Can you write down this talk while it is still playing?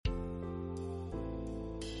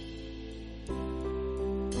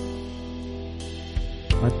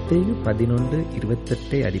மத்தேயு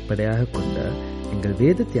 11:28 அடிப்படையாக கொண்ட எங்கள்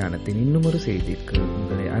வேத தியானத்தின் இன்னுமொரு செய்திக்கு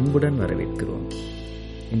உங்களை அன்புடன் வரவேற்கிறோம்.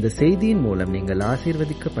 இந்த செய்தியின் மூலம் நீங்கள்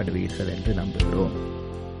ஆசீர்வதிக்கப்படுவீர்கள் என்று நம்புகிறோம்.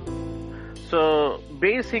 ஸோ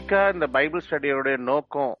பேசிக்கா இந்த பைபிள் ஸ்டடியோடைய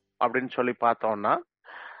நோக்கம் அப்படின்னு சொல்லி பார்த்தோம்னா,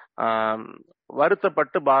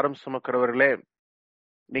 வருத்தப்பட்டு பாரம் சுமக்கிறவர்களே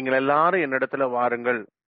நீங்கள் எல்லாரும் என்னிடத்துல வாருங்கள்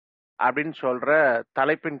அப்படின்னு சொல்ற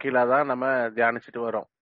தலைப்பின் கீழே தான் நம்ம தியானிச்சுட்டு வரோம்.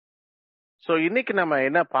 ஸோ இன்னைக்கு நம்ம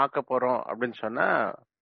என்ன பார்க்க போறோம் அப்படின்னு சொன்னா,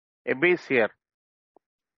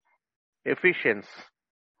 எஃபிஷியன்ஸ்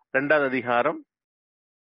 2வது அதிகாரம்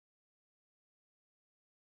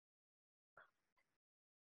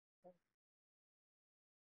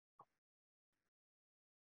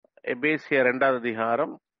எபேசியர் 2வது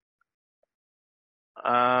அதிகாரம்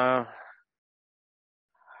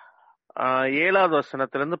 7வது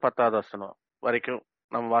வசனத்திலிருந்து 10வது வசனம் வரைக்கும்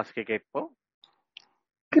நம்ம வாசிக்க கேட்போம்.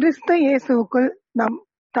 கிறிஸ்து இயேசுவுக்குள்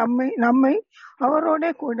நம்மை அவரோட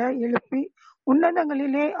கூட எழுப்பி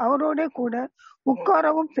உன்னதங்களிலே அவரோட கூட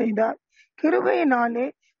உட்காரவும் செய்தார். கிருபையினாலே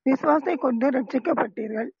விசுவாசத்தை கொண்டு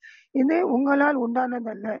ரட்சிக்கப்பட்டீர்கள். இது உங்களால்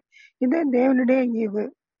உண்டானதல்ல, இது தேவனுடைய ஈவு.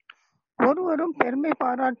 ஒருவரும் பெருமை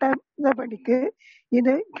பாராட்டாதபடிக்கு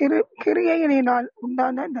இது கிரியைகளினால்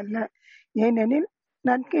உண்டானதல்ல. ஏனெனில்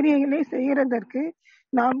நற்கிரியைகளை செய்கிறதற்கு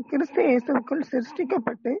நாம் கிறிஸ்து இயேசுவுக்குள்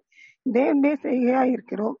சிருஷ்டிக்கப்பட்டு தேவனுடைய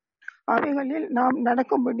செய்கையாயிருக்கிறோம். அவைகளில் நாம்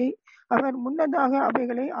நடக்கும்படி அவர் முன்னதாக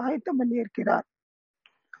அவைகளை ஆயத்தம் பண்ணியிருக்கிறார்.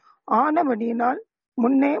 ஆனபடியினால்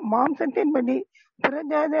முன்னே மாம்சத்தின்படி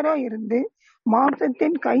புறஜாதராயிருந்து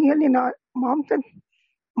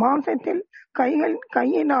மாம்சத்தில்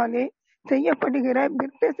கையினாலே செய்யப்படுகிற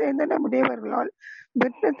விருத்த சேதனமுடையவர்களால்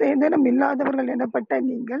விருத்த சேதனம் இல்லாதவர்கள் எனப்பட்ட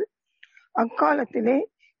நீங்கள் அக்காலத்திலே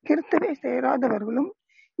கிறிஸ்துவை சேராதவர்களும்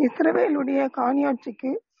இஸ்ரவேலுடைய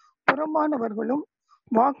காணியாட்சிக்கு புறம்பானவர்களும்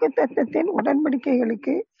வாக்குத்தத்தத்தின்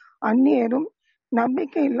உடன்படிக்கைகளுக்கு அந்நியரும்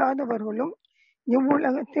நம்பிக்கை இல்லாதவர்களும்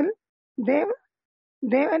இவ்வுலகத்தில்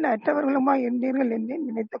தேவன் அற்றவர்களுமாய் இருந்தீர்கள் என்று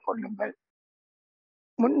நினைத்துக் கொள்ளுங்கள்.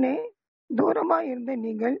 முன்னே தூரமாய் இருந்த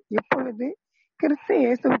நீங்கள் இப்பொழுது கிறிஸ்து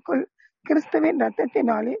இயேசுவுக்குள் கிறிஸ்துவின்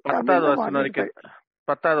ரத்தத்தினாலே 10வது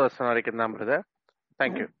வசனம் வரைக்கும் தான் brother.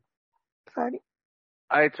 Thank you. Sorry,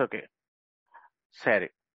 it's okay. சரி,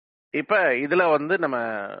 இப்ப இதுல நம்ம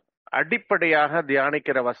அடிப்படையாக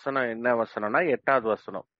தியானிக்கிற வசனம் என்ன வசனம்னா 8வது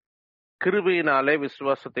வசனம். கிருபையினாலே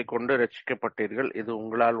விசுவாசத்தை கொண்டு ரட்சிக்கப்பட்டீர்கள், இது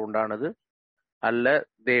உங்களால் உண்டானது அல்ல,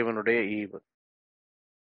 தேவனுடைய ஈவு.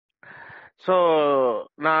 சோ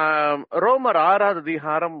நான் ரோமர் 6வது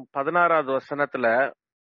அதிகாரம் 16வது வசனத்துல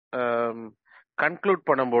கன்க்ளூட்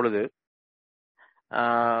பண்ணும் பொழுது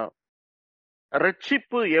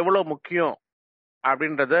ரட்சிப்பு எவ்வளவு முக்கியம்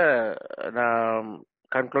அப்படின்றத நான்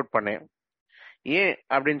கன்க்ளூட் பண்ணேன். ஏன்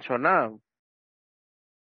அப்படின்னு சொன்னா,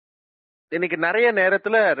 இன்னைக்கு நிறைய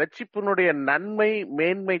நேரத்துல ரட்சிப்பினுடைய நன்மை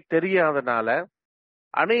மேன்மை தெரியாதனால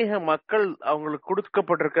அநேக மக்கள் அவங்களுக்கு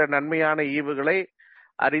கொடுக்கப்பட்டிருக்கிற நன்மையான ஈவுகளை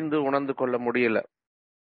அறிந்து உணர்ந்து கொள்ள முடியல.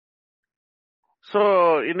 சோ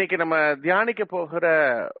இன்னைக்கு நம்ம தியானிக்க போகிற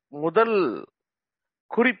முதல்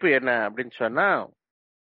குறிப்பு என்ன அப்படின்னு சொன்னா,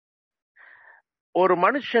 ஒரு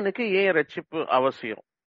மனுஷனுக்கு ஏன் ரட்சிப்பு அவசியம்?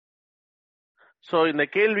 சோ இந்த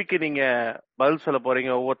கேள்விக்கு நீங்க பதில் சொல்ல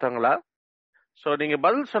போறீங்க ஒவ்வொருத்தங்களா. சோ நீங்க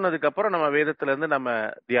பதில் சொன்னதுக்கு அப்புறம் நம்ம வேதத்துல இருந்து நம்ம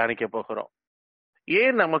தியானிக்க போகிறோம்.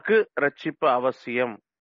 ஏன் நமக்கு ரட்சிப்பு அவசியம்?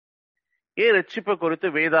 ஏன் ரட்சிப்பு குறித்து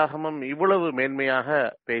வேதாகமம் இவ்வளவு மேன்மையாக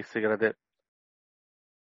பேசுகிறது?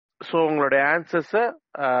 சோ உங்களுடைய ஆன்சர்ஸ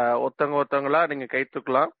ஒருத்தவங்களா நீங்க கை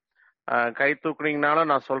தூக்கலாம். கை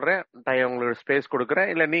தூக்குனீங்கனாலும் நான் சொல்றேன், உங்களுக்கு ஸ்பேஸ்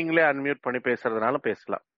கொடுக்குறேன். இல்ல நீங்களே அன்மியூட் பண்ணி பேசுறதுனாலும்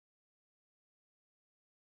பேசலாம்.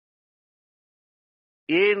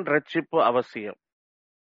 ஏன் ரட்சிப்பு அவசியம்?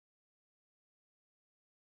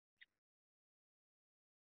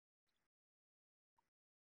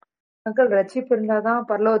 மக்கள் ரட்சிப்பு இருந்தாதான்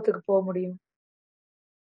பரலோகத்துக்கு போக முடியும்.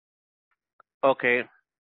 ஓகே,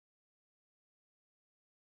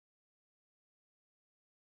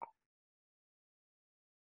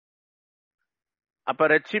 அப்ப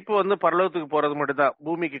ரட்சிப்பு பரலோகத்துக்கு போறது மட்டும்தான்,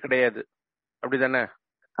 பூமிக்கு கிடையாது, அப்படிதானே?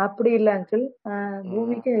 அப்படி இல்ல அங்கிள்,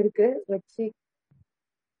 பூமிக்கும் இருக்கு ரட்சி.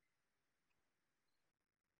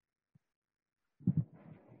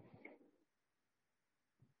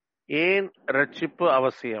 ஏன் ரட்சிப்பு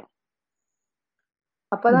அவசியம்?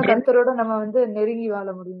 அப்பதான் கர்த்தரோட நம்ம நெருங்கி வாழ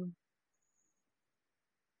முடியும்.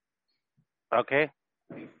 ஓகே,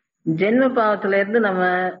 ஜென்ம பாவத்துல இருந்து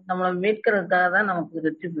நம்மளை மீட்கிறதுக்காக தான் நமக்கு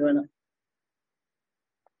ரட்சிப்பு வேணும்.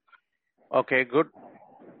 Okay, good.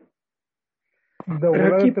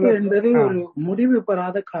 ரட்சிப்பு என்பது ஒரு முடிவு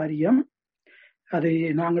பெறாத காரியம். அதை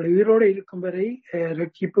நாங்கள் உயிரோடு இருக்கும் வரை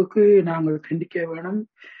ரட்சிப்புக்கு நாங்கள் கண்டிக்க வேணும்.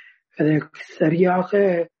 அதை சரியாக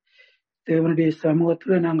தேவனுடைய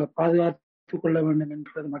சமூகத்துல நாங்க பாதுகாத்துக் கொள்ள வேண்டும்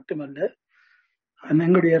என்றது மட்டுமல்ல,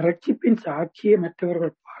 எங்களுடைய ரட்சிப்பின் சாட்சியை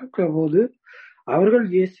மற்றவர்கள் பார்க்கிற போது அவர்கள்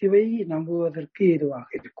இயேசுவை நம்புவதற்கு ஏதுவாக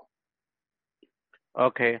இருக்கும்.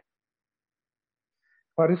 ஓகே,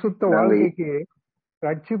 பரிசுத்த வாழ்க்கைக்கு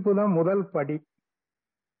ரட்சிப்பு தான் முதல் படி.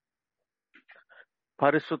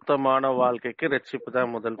 பரிசுத்தமான வாழ்க்கைக்கு ரட்சிப்பு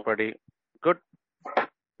தான் முதல் படி. குட்.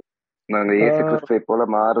 நாங்க இயேசு கிறிஸ்துவை போல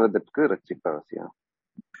மாறுவதற்கு ரட்சிப்பு அவசியம்.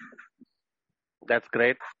 That's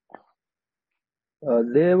great.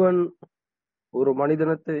 தேவன் ஒரு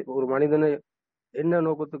மனிதனை என்ன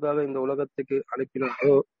நோக்கத்துக்காக இந்த உலகத்துக்கு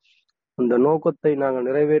அனுப்பினாரோ அந்த நோக்கத்தை நாங்கள்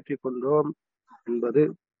நிறைவேற்றி கொண்டோம் என்பது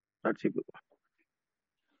ரட்சிப்பு.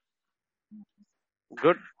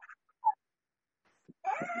 குட்.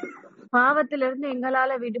 பாவத்திலிருந்து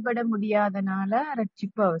எங்களால விடுபட முடியாதனால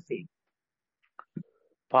ரட்சிப்பு அவசியம்.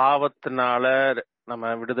 பாவத்தினால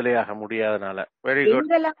நம்ம விடுதலையாக முடியாதனால. Very good.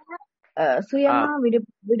 எங்களால சுயமா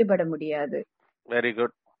விடுபட முடியாது. Very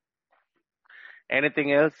good.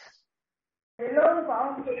 Anything else? எல்லோரும்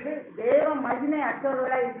பாவம் செய்து தேவ மகிமை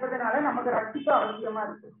அற்றவர்களா இருப்பதனால நமக்கு ரட்சிப்பு அவசியமா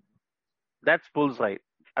இருக்கு. That's full side.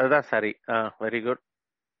 அதுதான் சரி. Very good.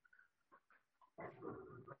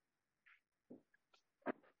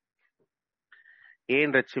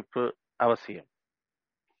 ஏன் ரட்சிப்பு அவசியம்?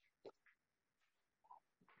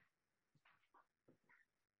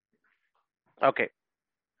 ஓகே.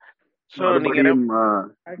 சோ நீங்க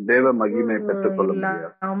தேவ மகிமை பெற்றுக்கொள்ள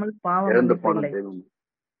முடியும்.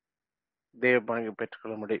 தேவ மகிமை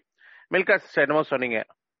பெற்றுக்கொள்ள முடியும். மில்கா சிஸ்டர் என்னமோ சொன்னீங்க.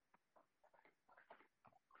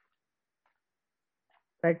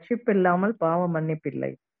 ரட்சிப்பு இல்லாமல் பாவ மன்னிப்பு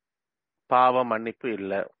இல்லை. பாவ மன்னிப்பு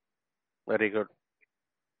இல்ல. Very good.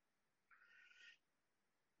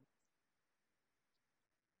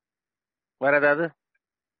 வேற ஏதாவது?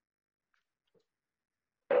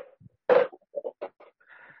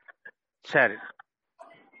 சரி.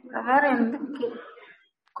 வேற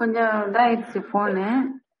கொஞ்சம் இதாயிடுச்சு போனு.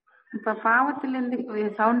 இப்ப பாவத்துல இருந்து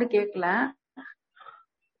சவுண்ட் கேட்கல.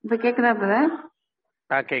 இப்ப கேக்குதா பிரதர்?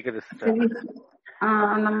 கேக்குது சிஸ்டர்.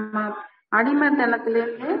 நம்ம அடிமைத்தனத்துல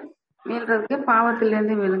இருந்து மீள்றதுக்கு பாவத்தில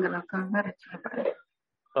இருந்து விழுங்குறதுக்காக ரட்சிக்கப்படுது.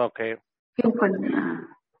 ஓகே.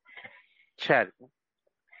 சரி.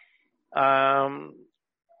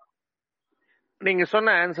 நீங்க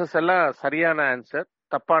சொன்ன ஆன்சர்ஸ் எல்லாம் சரியான ஆன்சர்.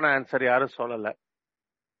 தப்பான ஆன்சர் யாரும் சொல்லல.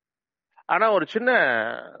 ஆனா ஒரு சின்ன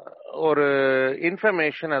ஒரு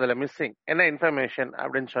இன்ஃபர்மேஷன் அதுல மிஸ்ஸிங். என்ன இன்ஃபர்மேஷன்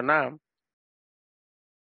அப்படின்னு சொன்னா,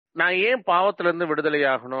 நான் ஏன் பாவத்துல இருந்து விடுதலை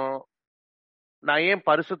ஆகணும், நான் ஏன்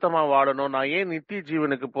பரிசுத்தமா வாழணும், நான் ஏன் நித்திய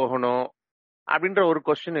ஜீவனுக்கு போகணும் அப்படின்ற ஒரு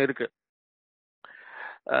கொஸ்டின் இருக்கு.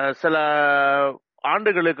 சில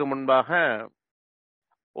ஆண்டுகளுக்கு முன்பாக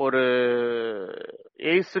ஒரு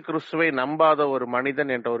இயேசு கிறிஸ்துவை நம்பாத ஒரு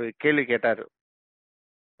மனிதன் என்ற ஒரு கேள்வி கேட்டாரு.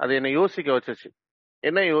 அது என்னை யோசிக்க வச்சுச்சு.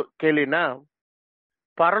 என்ன கேள்வினா,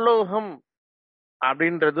 பரலோகம்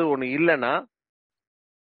அப்படின்றது ஒண்ணு இல்லைன்னா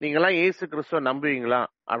நீங்கெல்லாம் இயேசு கிறிஸ்துவ நம்புவீங்களா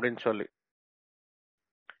அப்படின்னு சொல்லி.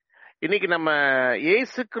 இன்னைக்கு நம்ம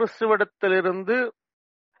இயேசு கிறிஸ்துவிடத்திலிருந்து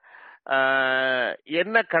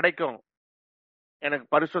என்ன கிடைக்கும், எனக்கு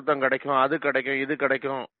பரிசுத்தம் கிடைக்கும், அது கிடைக்கும், இது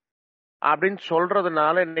கிடைக்கும் அப்படின்னு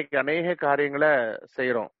சொல்றதுனால இன்னைக்கு அநேக காரியங்களை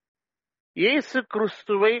செய்யறோம். இயேசு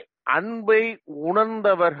கிறிஸ்துவை அன்பை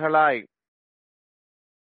உணர்ந்தவர்களாய்,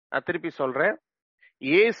 நான் திருப்பி சொல்றேன்,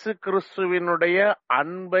 இயேசு கிறிஸ்துவினுடைய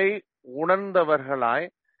அன்பை உணர்ந்தவர்களாய்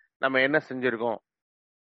நம்ம என்ன செஞ்சிருக்கோம்,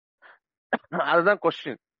 அதுதான்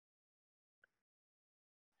கொஸ்டின்.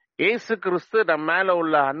 இயேசு கிறிஸ்து நம்ம மேல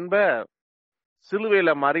உள்ள அன்பை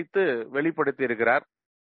சிலுவையில மறித்து வெளிப்படுத்தி இருக்கிறார்.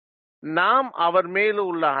 நாம் அவர் மேல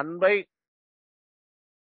உள்ள அன்பை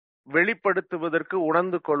வெளிப்படுத்துவதற்கு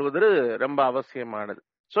உணர்ந்து கொள்வது ரொம்ப அவசியமானது.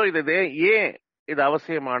 சோ இது ஏன் இது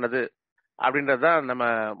அவசியமானது அப்படின்றதான் நம்ம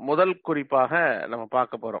முதல் குறிப்பாக நம்ம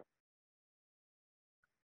பார்க்க போறோம்.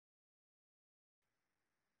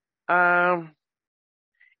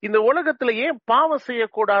 இந்த உலகத்துல ஏன் பாவம்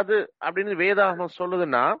செய்யக்கூடாது அப்படின்னு வேதாகமம்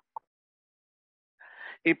சொல்லுதுன்னா,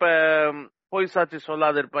 இப்ப பொய் சாட்சி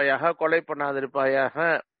சொல்லாதிருப்பாயாக, கொலை பண்ணாதிருப்பாயாக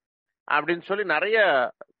அப்படின்னு சொல்லி நிறைய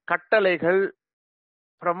கட்டளைகள்,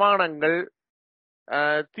 பிரமாணங்கள்,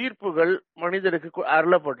 தீர்ப்புகள் மனிதருக்கு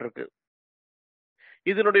அருளப்பட்டிருக்கு.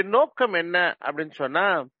 இதனுடைய நோக்கம் என்ன அப்படின்னு சொன்னா,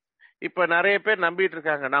 இப்ப நிறைய பேர் நம்பிட்டு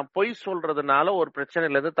இருக்காங்க, நான் பொய் சொல்றதுனால ஒரு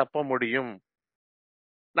பிரச்சனையில இருந்து தப்ப முடியும்,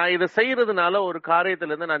 நான் இதை செய்யறதுனால ஒரு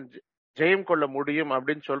காரியத்துல இருந்து நான் ஜெயம் கொள்ள முடியும்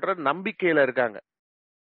அப்படின்னு சொல்ற நம்பிக்கையில இருக்காங்க.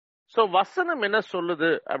 சோ வசனம் என்ன சொல்லுது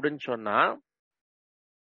அப்படின்னு சொன்னா,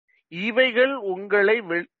 இவைகள் உங்களை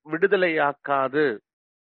விடுதலையாக்காது.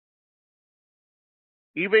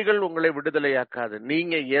 இவைகள் உங்களை விடுதலையாக்காது.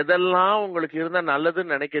 நீங்க எதெல்லாம் உங்களுக்கு இருந்தா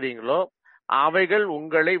நல்லதுன்னு நினைக்கிறீங்களோ அவைகள்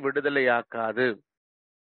உங்களை விடுதலையாக்காது.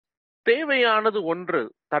 தேவையானது ஒன்று,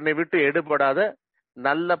 தன்னை விட்டு எடுபடாத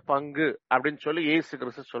நல்ல பங்கு அப்படின்னு சொல்லி இயேசு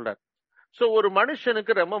கிறிஸ்து சொல்றார். சோ ஒரு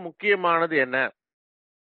மனுஷனுக்கு ரொம்ப முக்கியமானது என்ன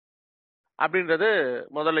அப்படின்றது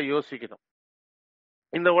முதல்ல யோசிக்கணும்.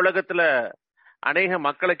 இந்த உலகத்துல அநேக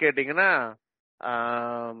மக்களை கேட்டீங்கன்னா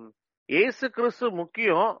இயேசு கிறிஸ்து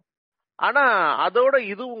முக்கியம், ஆனா அதோட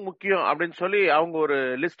இதுவும் முக்கியம் அப்படின்னு சொல்லி அவங்க ஒரு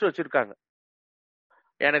லிஸ்ட் வச்சிருக்காங்க.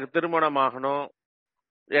 எனக்கு திருமணம் ஆகணும்,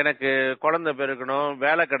 எனக்கு குழந்தை பெருக்கணும்,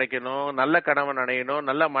 வேலை கிடைக்கணும், நல்ல கணவன் அடையணும்,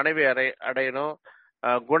 நல்ல மனைவி அடையணும்,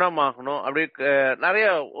 குணமாகணும், அப்படி நிறைய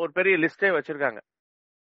ஒரு பெரிய லிஸ்டே வச்சிருக்காங்க.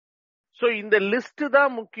 சோ இந்த லிஸ்ட்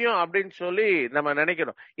தான் முக்கியம் அப்படின்னு சொல்லி நம்ம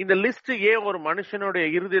நினைக்கிறோம். இந்த லிஸ்ட் ஏன் ஒரு மனுஷனுடைய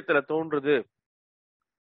இருதயத்துல தோன்றுது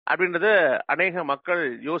அப்படின்றத அநேக மக்கள்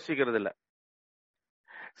யோசிக்கிறது இல்ல.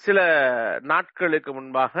 சில நாட்களுக்கு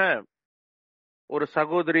முன்பாக ஒரு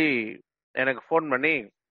சகோதரி எனக்கு போன் பண்ணி,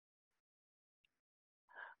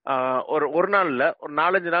 ஒரு நாள் இல்ல, ஒரு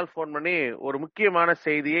 4-5 நாள் போன் பண்ணி ஒரு முக்கியமான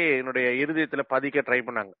செய்தியை என்னுடைய இருதயத்துல பதிக்க ட்ரை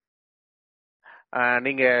பண்ணாங்க.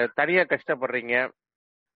 நீங்க தனியா கஷ்டப்படுறீங்க,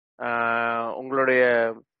 உங்களுடைய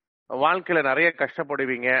வாழ்க்கையில நிறைய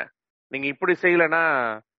கஷ்டப்படுவீங்க, நீங்க இப்படி செய்யலன்னா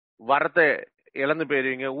வரத்தை இழந்து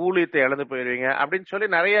போயிருவீங்க, ஊழியத்தை இழந்து போயிருவீங்க அப்படின்னு சொல்லி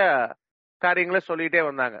நிறைய காரியங்களை சொல்லிட்டே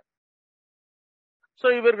வந்தாங்க. சோ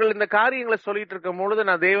இவர்கள் இந்த காரியங்களை சொல்லிட்டு இருக்கும் பொழுது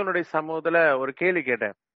நான் தேவனுடைய சமூகத்துல ஒரு கேள்வி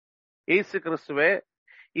கேட்டேன். இயேசு கிறிஸ்துவே,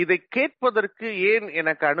 இதை கேட்பதற்கு ஏன்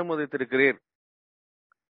எனக்கு அனுமதித்திருக்கிறீர்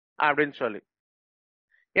அப்படின்னு சொல்லி.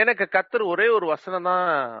 எனக்கு கர்த்தர் ஒரே ஒரு வசனம் தான்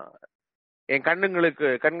என்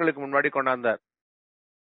கண்களுக்கு முன்னாடி கொண்டாந்தார்.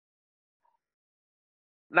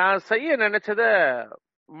 நான் செய்ய நினைச்சத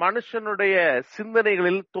மனுஷனுடைய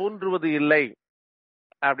சிந்தனைகளில் தோன்றுவது இல்லை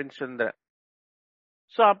அப்படின்னு சொன்னேன்.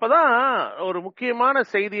 சோ அப்பதான் ஒரு முக்கியமான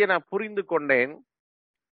செய்தியை நான் புரிந்து கொண்டேன்.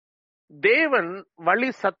 தேவன் வழி,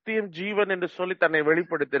 சத்தியம், ஜீவன் என்று சொல்லி தன்னை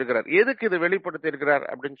வெளிப்படுத்தி இருக்கிறார். எதுக்கு இது வெளிப்படுத்தி இருக்கிறார்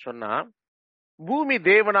அப்படின்னு சொன்னா, பூமி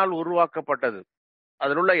தேவனால் உருவாக்கப்பட்டது,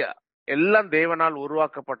 அதில் உள்ள எல்லாம் தேவனால்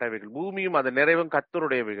உருவாக்கப்பட்டவைகள், பூமியும் அது நிறைவும்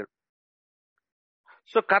கர்த்தருடையவைகள்.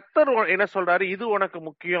 சோ கர்த்தர் என்ன சொல்றாரு, இது உனக்கு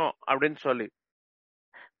முக்கியம் அப்படின்னு சொல்லி.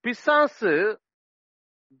 பிசாசு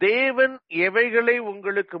தேவன் எவைகளை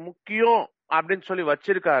உங்களுக்கு முக்கியம் அப்படின்னு சொல்லி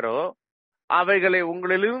வச்சிருக்காரோ அவைகளை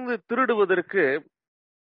உங்களிலிருந்து திருடுவதற்கு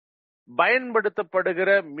பயன்படுத்தப்படுகிற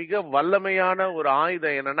மிக வல்லமையான ஒரு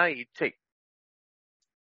ஆயுதம் என்னன்னா இச்சை.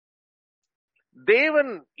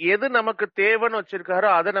 தேவன் எது நமக்கு தேவைன்னு வச்சிருக்காரோ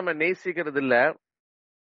அதை நம்ம நேசிக்கிறது இல்ல.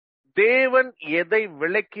 தேவன் எதை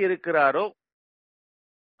விலக்கி இருக்கிறாரோ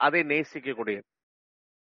அதை நேசிக்க கூடியது.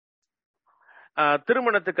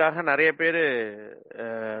 திருமணத்துக்காக நிறைய பேரு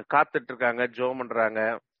காத்துட்டு இருக்காங்க, ஜெபம் பண்றாங்க.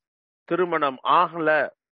 திருமணம் ஆகல,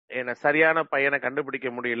 என்ன சரியான பையனை கண்டுபிடிக்க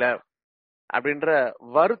முடியல அப்படின்ற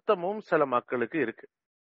வருத்தமும் சில மக்களுக்கு இருக்கு.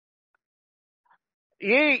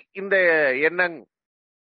 ஏன் இந்த எண்ணம்,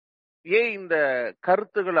 ஏன் இந்த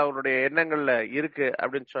கருத்துகள் அவருடைய எண்ணங்கள்ல இருக்கு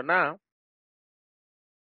அப்படின்னு சொன்னா,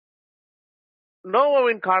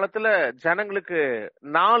 நோவாவின் காலத்துல ஜனங்களுக்கு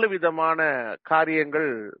 4 விதமான காரியங்கள்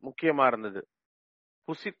முக்கியமா இருந்தது.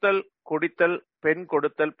 புசித்தல், குடித்தல், பெண்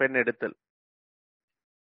கொடுத்தல், பெண் எடுத்தல்.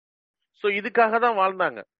 சோ இதுக்காக தான்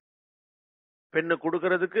வாழ்ந்தாங்க. பெண்ணு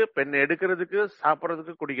கொடுக்கறதுக்கு, பெண் எடுக்கிறதுக்கு,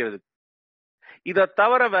 சாப்பிடறதுக்கு, குடிக்கிறதுக்கு. இத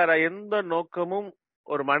தவிர வேற எந்த நோக்கமும்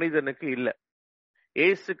ஒரு மனிதனுக்கு இல்ல.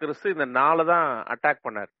 ஏசு கிறிஸ்து இந்த 4 தான் அட்டாக்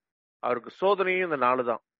பண்ணார். அவருக்கு சோதனையும் இந்த 4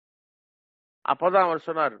 தான். அப்பதான் அவர்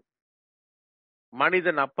சொன்னார்,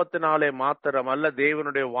 மனிதன் அப்பத்தினாலே மாத்திரம் அல்ல,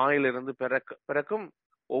 தேவனுடைய வாயிலிருந்து பிறக்கும்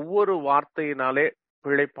ஒவ்வொரு வார்த்தையினாலே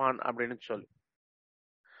பிழைப்பான் அப்படின்னு சொல்லி.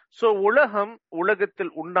 சோ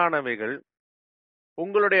உலகத்தில் உண்டானவைகள்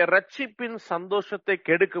உங்களுடைய ரட்சிப்பின் சந்தோஷத்தை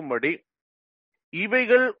கெடுக்கும்படி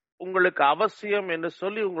இவைகள் உங்களுக்கு அவசியம் என்று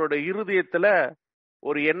சொல்லி உங்களுடைய இருதயத்துல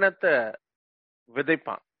ஒரு எண்ணத்தை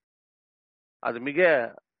விதைப்பான். அது மிக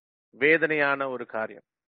வேதனையான ஒரு காரியம்.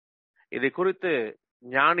 இதை குறித்து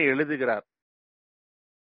ஞானி எழுதுகிறார்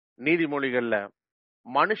நீதிமொழிகள்ல,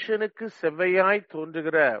 மனுஷனுக்கு செவ்வையாய்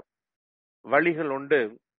தோன்றுகிற வழிகள் உண்டு,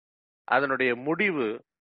 அதனுடைய முடிவு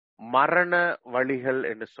மரண வழிகள்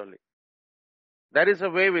என்று சொல்லி. There is a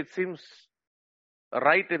way which seems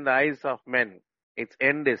right in the eyes of men, its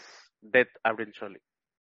end is death அப்படின்னு சொல்லி.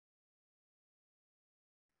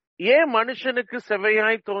 ஏன் மனுஷனுக்கு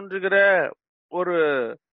செவ்வையாய் தோன்றுகிற ஒரு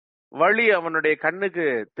வழி அவனுடைய கண்ணுக்கு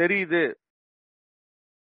தெரியுது?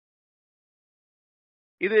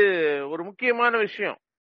 இது ஒரு முக்கியமான விஷயம்.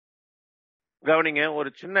 கவனிங்க, ஒரு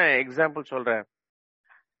சின்ன எக்ஸாம்பிள் சொல்றேன்.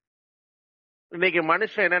 இன்னைக்கு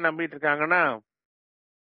மனுஷன் என்ன நம்பிட்டு இருக்காங்கன்னா,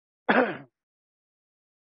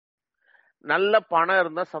 நல்ல பணம்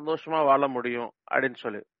இருந்தா சந்தோஷமா வாழ முடியும் அப்படின்னு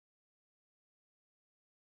சொல்லி.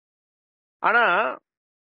 ஆனா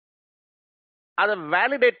அதை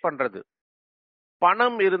வேலிடேட் பண்றது,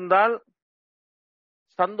 பணம் இருந்தால்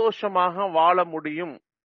சந்தோஷமாக வாழ முடியும்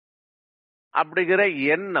அப்படிங்கிற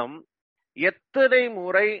எண்ணம் எத்தனை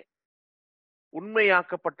முறை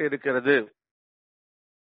உண்மையாக்கப்பட்டு இருக்கிறது?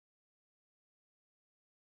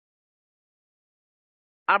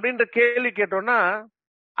 அப்படின்ற கேள்வி கேட்டோம்னா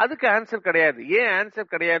அதுக்கு ஆன்சர் கிடையாது. ஏன்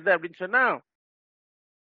ஆன்சர் கிடையாது அப்படின்னு சொன்னா,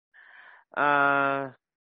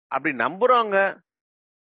 அப்படி நம்புறவங்க,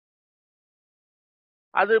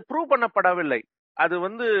 அது ப்ரூவ் பண்ணப்படவில்லை. அது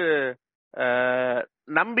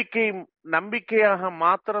நம்பிக்கையாக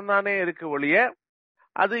மாத்திரம்தானே இருக்கு ஒழிய,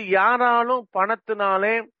 அது யாராலும்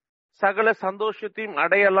பணத்தினாலே சகல சந்தோஷத்தையும்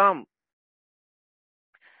அடையலாம்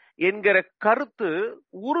என்கிற கருத்து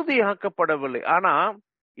உறுதியாக்கப்படவில்லை. ஆனா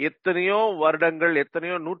எத்தனையோ வருடங்கள்,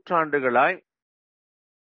 எத்தனையோ நூற்றாண்டுகளாய்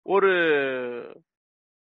ஒரு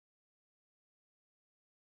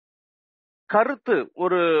கருத்து,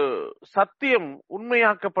 ஒரு சத்தியம்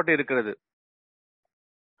உண்மையாக்கப்பட்டு இருக்கிறது.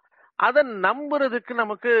 அதை நம்புறதுக்கு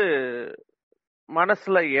நமக்கு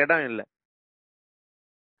மனசுல இடம் இல்லை.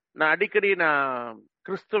 நான் அடிக்கடி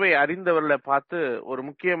கிறிஸ்துவை அறிந்தவர்களை பார்த்து ஒரு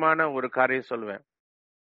முக்கியமான ஒரு காரியம் சொல்லுவேன்.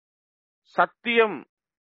 சத்தியம்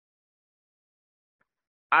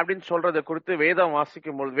அப்படின்னு சொல்றதை குறித்து வேதம்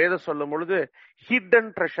வாசிக்கும் பொழுது, வேதம் சொல்லும் பொழுது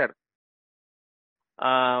ஹிடன் ட்ரெஷர்,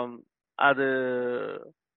 அது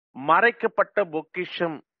மறைக்கப்பட்ட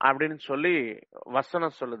பொக்கிஷம் அப்படின்னு சொல்லி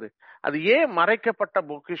வசனம் சொல்லுது. அது ஏன் மறைக்கப்பட்ட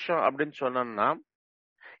பொக்கிஷம் அப்படின்னு சொன்னோம்னா,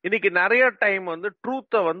 இன்னைக்கு நிறைய டைம்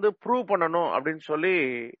ட்ரூத்தை ப்ரூவ் பண்ணணும் அப்படின்னு சொல்லி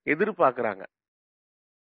எதிர்பார்க்கிறாங்க.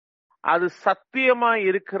 அது சத்தியமா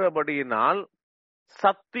இருக்கிறபடியினால்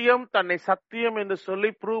சத்தியம் தன்னை சத்தியம் என்று சொல்லி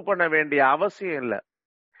ப்ரூவ் பண்ண வேண்டிய அவசியம் இல்லை.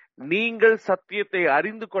 நீங்கள் சத்தியத்தை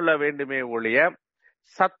அறிந்து கொள்ள வேண்டுமே ஒழிய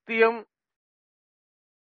சத்தியம்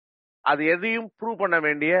அது எதையும் ப்ரூவ் பண்ண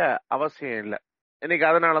வேண்டிய அவசியம் இல்லை. இன்னைக்கு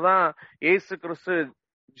அதனாலதான் இயேசு கிறிஸ்து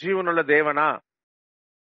ஜீவனுள்ள தேவனா,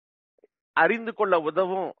 அறிந்து கொள்ள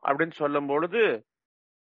உதவும் அப்படின்னு சொல்லும் பொழுது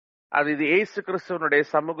அது இது இயேசு கிறிஸ்துவனுடைய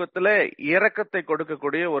சமூகத்துல இரக்கத்தை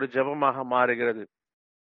கொடுக்கக்கூடிய ஒரு ஜெபமாக மாறுகிறது.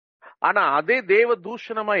 ஆனா அதே தேவ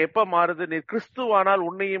தூஷணமா எப்ப மாறுது? நீ கிறிஸ்துவானால்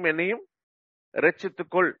உன்னையும் என்னையும்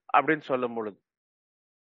ரட்சித்துக்கொள் அப்படின்னு சொல்லும் பொழுது.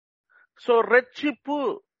 சோ ரட்சிப்பு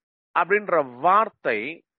அப்படின்ற வார்த்தை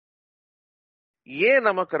ஏன்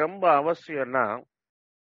நமக்கு ரொம்ப அவசியம்னா,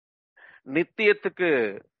 நித்தியத்துக்கு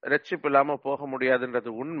ரட்சிப்பு இல்லாம போக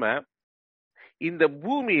முடியாதுன்றது உண்மை. இந்த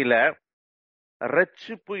பூமியில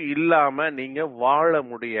ரட்சிப்பு இல்லாம நீங்க வாழ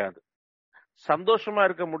முடியாது. சந்தோஷமா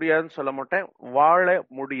இருக்க முடியாதுன்னு சொல்ல மாட்டேன், வாழ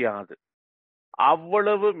முடியாது.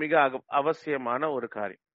 அவ்வளவு மிக அவசியமான ஒரு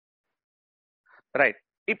காரியம். ரைட்.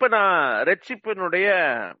 இப்ப நான் ரட்சிப்பினுடைய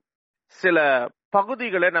சில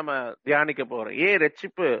பகுதிகளை நம்ம தியானிக்க போறோம். ஏன்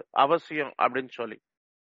ரட்சிப்பு அவசியம் அப்படின்னு சொல்லி.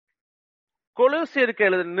 கொலோசியருக்கு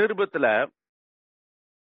எழுதின நிருபத்துல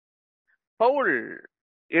பவுல்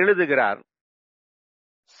எழுதுகிறார்,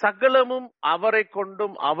 சகலமும் அவரை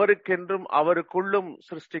கொண்டும் அவருக்கென்றும் அவருக்குள்ளும்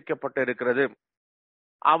சிருஷ்டிக்கப்பட்டிருக்கிறது.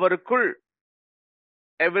 அவருக்குள்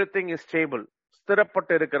எவ்ரிதிங் இஸ் ஸ்டேபிள்,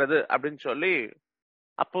 ஸ்திரப்பட்டு இருக்கிறது அப்படின்னு சொல்லி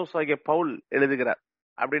அப்போஸ்தலனாகிய பவுல் எழுதுகிறார்.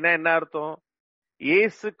 அப்படின்னா என்ன அர்த்தம்?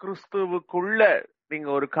 இயேசு கிறிஸ்துவுக்குள்ள நீங்க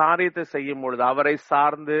ஒரு காரியத்தை செய்யும் பொழுது, அவரை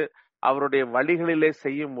சார்ந்து அவருடைய வழிகளிலே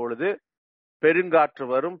செய்யும் பொழுது, பெருங்காற்று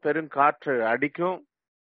வரும், பெருங்காற்று அடிக்கும்,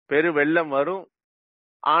 பெரு வெள்ளம் வரும்.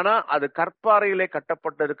 ஆனா அது கற்பாறையிலே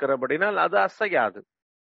கட்டப்பட்டு இருக்கிறபடினால் அது அசையாது.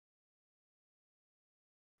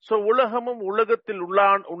 சோ உலகமும் உலகத்தில்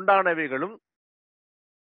உண்டானவைகளும்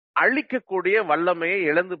அழிக்கக்கூடிய வல்லமையை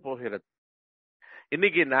இழந்து போகிறது.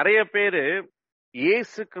 இன்னைக்கு நிறைய பேரு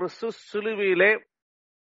இயேசு கிறிஸ்து சிலுவையிலே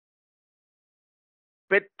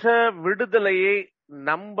பெற்ற விடுதலையை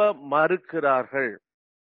நம்ப மறுக்கிறார்கள்.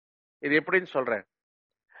 இது எப்படின்னு சொல்றேன்.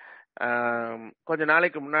 கொஞ்ச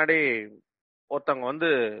நாளைக்கு முன்னாடி ஒருத்தவங்க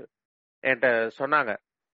என்கிட்ட சொன்னாங்க,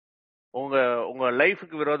 உங்க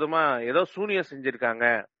லைஃபுக்கு விரோதமா ஏதோ சூனியம் செஞ்சிருக்காங்க,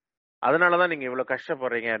 அதனாலதான் நீங்க இவ்வளவு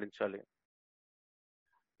கஷ்டப்படுறீங்க அப்படின்னு சொல்லி.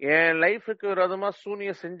 என் லைஃபுக்கு விரோதமா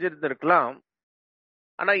சூனியம் செஞ்சிருந்திருக்கலாம்.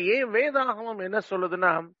 ஆனா ஏன் வேதாகமம் என்ன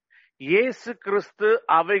சொல்லுதுன்னா, இயேசு கிறிஸ்து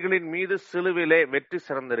அவைகளின் மீது சிலுவிலே வெற்றி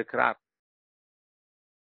சிறந்திருக்கிறார்.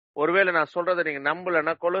 ஒருவேளை நான் சொல்றதை நீங்க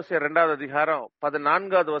நம்பலன்னா, கொலோசியர் 2வது அதிகாரம்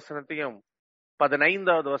 14வது வசனத்தையும்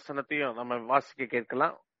 15வது வசனத்தையும் நம்ம வாசிக்க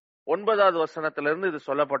கேட்கலாம். 9வது வசனத்திலிருந்து இது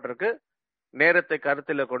சொல்லப்பட்டிருக்கு. நேரத்தை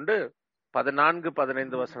கருத்தில் கொண்டு 14,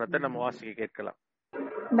 15 வசனத்தை நம்ம வாசிக்க கேட்கலாம்.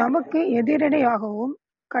 நமக்கு எதிரடையாகவும்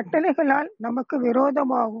கட்டளைகளால் நமக்கு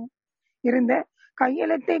விரோதமாகவும் இருந்த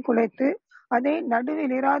கையெழுத்தை குலைத்து அதை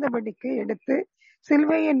நடுவில் இராதபடிக்கு எடுத்து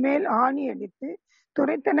சிலுவையின் மேல் ஆணி அடித்து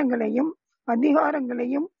துரைத்தனங்களையும்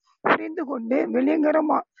அதிகாரங்களையும் புரிந்து கொண்டு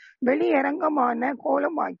வெளியரங்கமான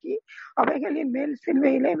கோலமாக்கி அவைகளின் மேல்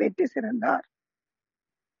சிலுவையிலே வெற்றி சிறந்தார்.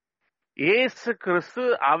 இயேசு கிறிஸ்து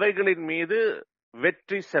அவைகளின் மீது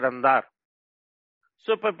வெற்றி சிறந்தார். சோ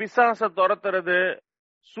இப்ப பிசாச துரத்துறது,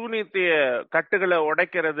 சூனியத்திய கட்டுகளை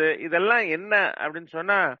உடைக்கிறது, இதெல்லாம் என்ன அப்படின்னு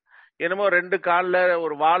சொன்னா, என்னமோ 2 கால்ல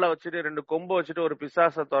ஒரு வாழை வச்சுட்டு 2 கொம்பு வச்சுட்டு ஒரு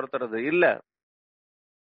பிசாச துரத்துறது இல்ல.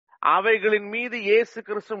 அவைகளின் மீது இயேசு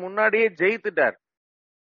கிறிஸ்து முன்னாடியே ஜெயித்துட்டார்.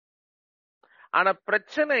 ஆனா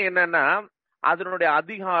பிரச்சனை என்னன்னா, அதனுடைய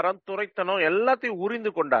அதிகாரம், துரைத்தனம் எல்லாத்தையும்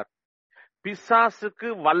உரிந்து கொண்டார். பிசாசுக்கு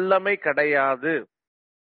வல்லமை கிடையாது.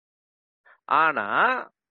 ஆனா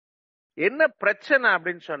என்ன பிரச்சனை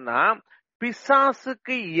அப்படின்னு சொன்னா,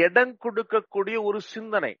 பிசாசுக்கு இடம் கொடுக்கக்கூடிய ஒரு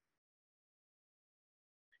சிந்தனை.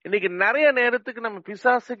 இன்னைக்கு நிறைய நேரத்துக்கு நம்ம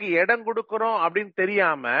பிசாசுக்கு இடம் கொடுக்கிறோம் அப்படின்னு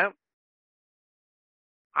தெரியாம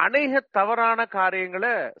அநேக தவறான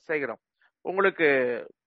காரியங்களை செய்கிறோம். உங்களுக்கு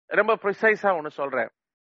ரொம்ப ப்ரிசைஸா ஒண்ணு சொல்றேன்.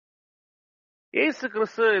 இயேசு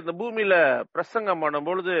கிறிஸ்து இந்த பூமியில பிரசங்கம் பண்ணும்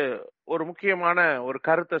பொழுது ஒரு முக்கியமான ஒரு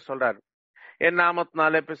கருத்தை சொல்றாரு. என்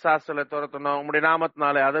நாமத்தினாலே பிசாசுல துரத்தணும், உங்களுடைய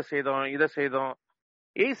நாமத்தினாலே அதை செய்தோம், இதை செய்தோம்.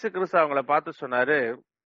 இயேசு கிறிஸ்து அவங்கள பார்த்து சொன்னாரு,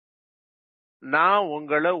 நான்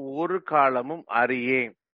உங்களை ஒரு காலமும்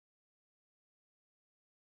அறியேன்.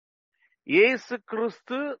 இயேசு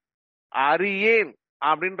கிறிஸ்து அறியேன்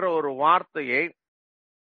அப்படின்ற ஒரு வார்த்தையை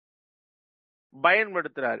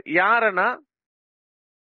பயன்படுத்துறார். யாருன்னா,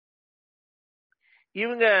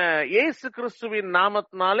 இவங்க இயேசு கிறிஸ்துவின்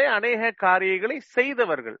நாமத்தினாலே அநேக காரியங்களை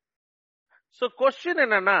செய்தவர்கள். சோ கொஸ்டின்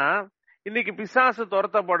என்னன்னா, இன்னைக்கு பிசாசு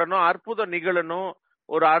துரத்தப்படணும், அற்புதம் நிகழணும்,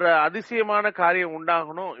 ஒரு அதிசயமான காரியம்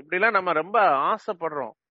உண்டாகணும், இப்படி எல்லாம் நம்ம ரொம்ப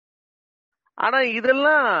ஆசைப்படுறோம். ஆனா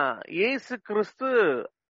இதெல்லாம் இயேசு கிறிஸ்து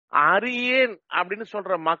அறியேன் அப்படின்னு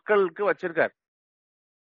சொல்ற மக்களுக்கு வச்சிருக்கார்.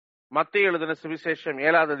 மத்தேயு எழுதின சுவிசேஷம்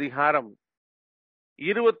 7வது அதிகாரம்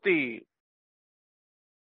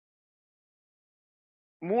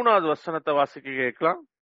 23வது வசனத்தை வாசிக்க கேட்கலாம்.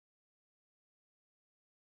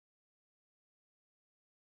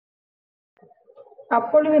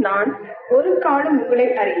 அப்பொழுது நான் ஒரு காலம் உங்களை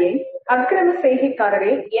அறியேன், அக்கிரம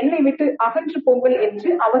செய்கைக்காரரே என்னை விட்டு அகன்று போங்கள் என்று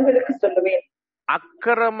அவர்களுக்கு சொல்லுவேன்.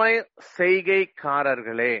 அக்கிரம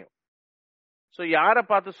செய்கைக்காரர்களே. சோ யார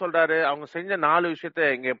பார்த்து சொல்றாரு? அவங்க செஞ்ச 4 விஷயத்தை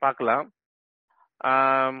இங்க பார்க்கலாம்.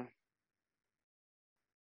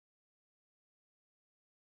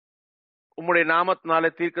 உம்முடைய நாமத்தினாலே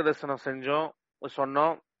தீர்க்க தரிசனம் செஞ்சோம்,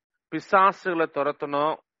 சொன்னோம், பிசாசுகளை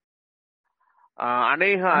துரத்தணும்,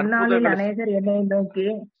 அநேக அற்புதங்கள். அநேகர் என்னை நோக்கி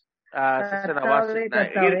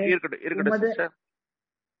இருக்கட்டும் சிஸ்டர்.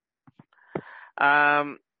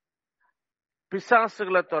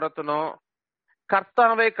 பிசாசுகளை துரத்தணும்,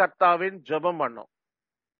 கர்த்தாவே கர்த்தாவின் ஜெபம் பண்ணும்.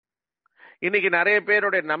 இன்னைக்கு நிறைய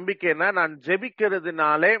பேருடைய நம்பிக்கைன்னா, நான்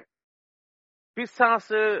ஜெபிக்கிறதுனாலே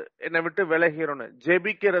பிசாசு என்னை விட்டு விலகிறோன்னு.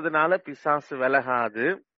 ஜெபிக்கிறதுனால பிசாசு விலகாது,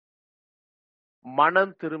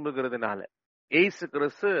 மனம் திரும்புகிறதுனால. இயேசு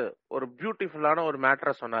கிறிஸ்து ஒரு பியூட்டிஃபுல்லான ஒரு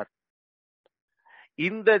மேட்டரை சொன்னார்.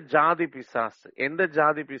 இந்த ஜாதி பிசாசு, எந்த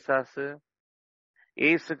ஜாதி பிசாசு?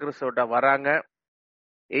 இயேசு கிறிஸ்துவிட்ட வராங்க,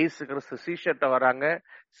 இயேசு கிறிஸ்து சீஷர்ட்ட வராங்க,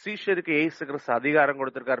 சீஷருக்கு இயேசு கிறிஸ்து அதிகாரம்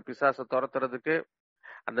கொடுத்திருக்காரு பிசாசை துரத்துறதுக்கு.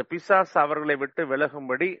 அந்த பிசாசு அவர்களை விட்டு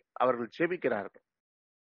விலகும்படி அவர்கள் ஜெபிக்கிறார்கள்.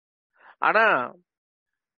 ஆனா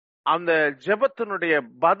அந்த ஜெபத்தினுடைய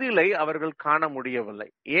பதிலை அவர்கள் காண முடியவில்லை.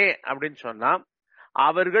 ஏன் அப்படின்னு சொன்னா,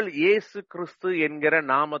 அவர்கள் இயேசு கிறிஸ்து என்கிற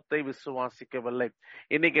நாமத்தை விசுவாசிக்கவில்லை.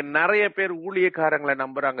 இன்னைக்கு நிறைய பேர் ஊழியக்காரங்களை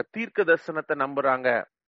நம்புறாங்க, தீர்க்க தரிசனத்தை நம்புறாங்க,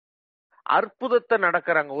 அற்புதத்தை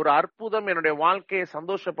நடக்கிறாங்க. ஒரு அற்புதம் என்னுடைய வாழ்க்கையை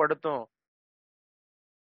சந்தோஷப்படுத்தும்.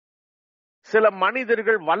 சில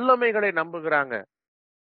மனிதர்கள் வல்லமைகளை நம்புகிறாங்க.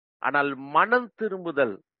 ஆனால் மனம்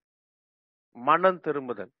திரும்புதல்,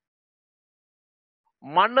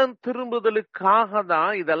 மனம் திரும்புதலுக்காக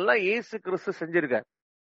தான் இதெல்லாம் இயேசு கிறிஸ்து செஞ்சிருக்கார்.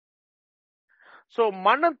 சோ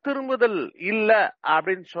மனம் திரும்புதல் இல்ல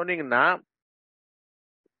அப்படின்னு சொன்னீங்கன்னா,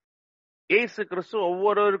 இயேசு கிறிஸ்து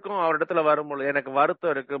ஒவ்வொருவருக்கும் அவரிடத்துல வரும்போது, எனக்கு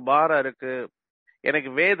வருத்தம் இருக்கு, பாரம் இருக்கு, எனக்கு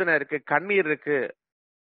வேதனை இருக்கு, கண்ணீர் இருக்கு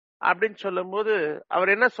அப்படின்னு சொல்லும் போது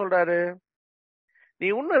அவர் என்ன சொல்றாரு? நீ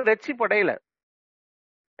இன்னும் ரட்சிப்படையல,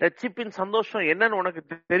 ரட்சிப்பின் சந்தோஷம் என்னன்னு உனக்கு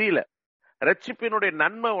தெரியல, ரட்சிப்பினுடைய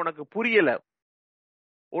நன்மை உனக்கு புரியல,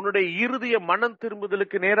 உன்னுடைய இறுதிய மனம்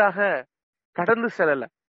திரும்புதலுக்கு நேராக கடந்து செல்லல.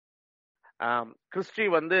 கிறிஸ்டி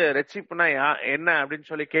ரட்சிப்புனா என்ன அப்படின்னு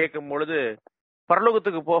சொல்லி கேட்கும் பொழுது,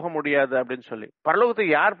 பரலோகத்துக்கு போக முடியாது அப்படின்னு சொல்லி.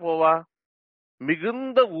 பரலோகத்துக்கு யார் போவா?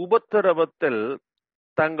 மிகுந்த உபத்திரவத்தில்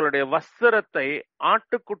தங்களுடைய வஸ்திரத்தை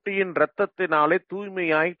ஆட்டுக்குட்டியின் இரத்தத்தினாலே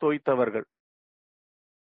தூய்மையாய் தோய்த்தவர்கள்.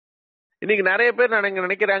 இன்னைக்கு நிறைய பேர்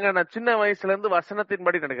நினைக்கிறாங்க, நான் சின்ன வயசுல இருந்து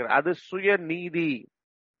வசனத்தின்படி நடக்கிறேன். அது சுய நீதி.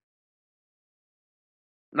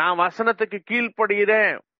 நான் வசனத்துக்கு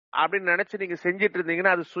கீழ்ப்படுகிறேன் அப்படின்னு நினைச்சு நீங்க செஞ்சிட்டு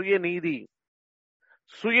இருந்தீங்கன்னா அது சுய நீதி.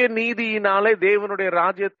 சுய நீதியினாலே தேவனுடைய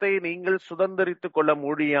ராஜ்யத்தை நீங்கள் சுதந்திரித்துக் கொள்ள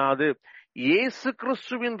முடியாது. இயேசு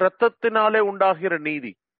கிறிஸ்துவின் ரத்தத்தினாலே உண்டாகிற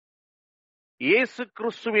நீதி, இயேசு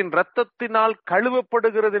கிறிஸ்துவின் ரத்தத்தினால்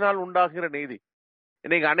கழுவப்படுகிறதினால் உண்டாகிற நீதி.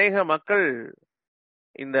 இன்னைக்கு அநேக மக்கள்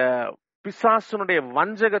இந்த பிசாசுனுடைய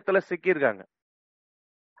வஞ்சகத்துல சிக்கியிருக்காங்க.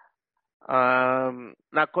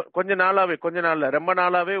 நான் கொஞ்ச நாள்ல ரொம்ப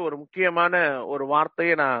நாளாவே ஒரு முக்கியமான ஒரு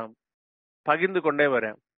வார்த்தையை நான் பகிர்ந்து கொண்டே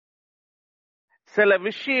வரேன். சில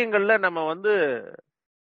விஷயங்கள்ல நம்ம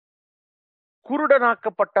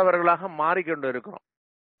குருடனாக்கப்பட்டவர்களாக மாறிக்கொண்டு இருக்கிறோம்.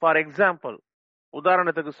 ஃபார் எக்ஸாம்பிள்,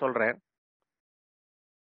 உதாரணத்துக்கு சொல்றேன்,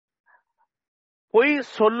 பொய்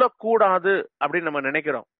சொல்லக்கூடாது அப்படின்னு நம்ம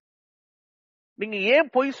நினைக்கிறோம். நீங்க ஏன்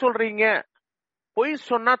பொய் சொல்றீங்க, பொய்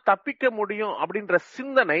சொன்னா தப்பிக்க முடியும் அப்படின்ற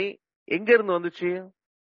சிந்தனை எங்க இருந்து வந்துச்சு?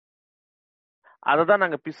 அததான்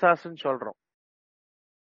நாங்க பிசாசுன்னு சொல்றோம்.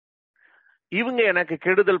 இவங்க எனக்கு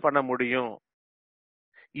கெடுதல் பண்ண முடியும்,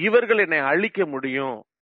 இவர்கள் என்னை அழிக்க முடியும்,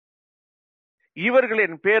 இவர்கள்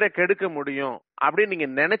என் பேரை கெடுக்க முடியும் அப்படின்னு நீங்க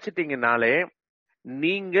நினைச்சிட்டீங்கனாலே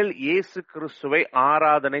நீங்கள் இயேசு கிறிஸ்துவை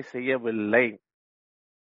ஆராதனை செய்யவில்லை.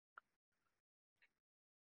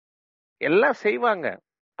 எல்லாம் செய்வாங்க,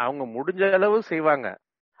 அவங்க முடிஞ்ச அளவு செய்வாங்க.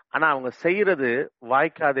 ஆனா அவங்க செய்யறது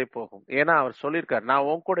வாய்க்காதே போகும். ஏன்னா அவர் சொல்லியிருக்கார், நான்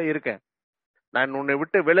உன் கூட இருக்கேன், நான் உன்னை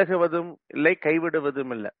விட்டு விலகுவதும் இல்லை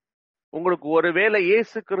கைவிடுவதும் இல்லை. உங்களுக்கு ஒருவேளை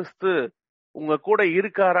இயேசு கிறிஸ்து உங்க கூட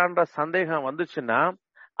இருக்காரான்ற சந்தேகம் வந்துச்சுன்னா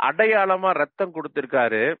அடையாளமா ரத்தம்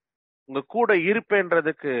கொடுத்திருக்காரு. உங்க கூட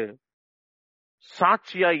இருப்பேன்றதுக்கு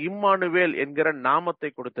சாட்சியா இம்மானுவேல் என்கிற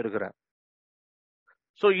நாமத்தை கொடுத்திருக்கிறார்.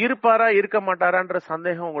 சோ இருப்பாரா இருக்க மாட்டாரான்ற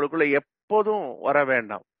சந்தேகம் உங்களுக்குள்ள எப்போதும் வர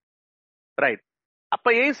வேண்டாம். ரைட்.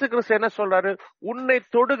 அப்ப இயேசு கிறிஸ்து என்ன சொல்றாரு? உன்னை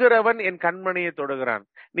தொடுகிறவன் என் கண்மணியை தொடுகிறான்,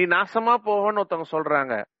 நீ நாசமா போவன்னு ஒருத்தவங்க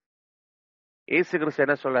சொல்றாங்க. இயேசு கிறிஸ்து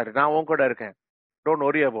என்ன சொல்றாரு? நான் உன் கூட இருக்கேன், டோன்ட்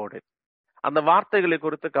வரி அபௌட் இட். அந்த வார்த்தைகளை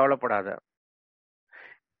குறித்து கவலைப்படாத.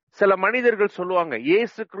 சில மனிதர்கள் சொல்லுவாங்க,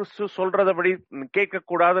 இயேசு கிறிஸ்து சொல்றதபடி கேட்க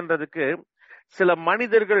கூடாதுன்றதுக்கு சில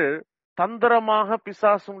மனிதர்கள் தந்திரமாக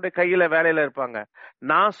பிசாசுடைய கையில வேலையில இருப்பாங்க.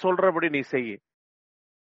 நான் சொல்றபடி நீ செய்.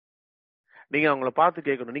 நீங்க அவங்கள பார்த்து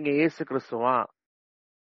கேட்கணும், நீங்க இயேசு கிறிஸ்துவா?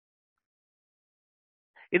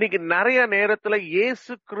 இன்னைக்கு நிறைய நேரத்துல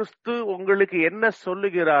இயேசு கிறிஸ்து உங்களுக்கு என்ன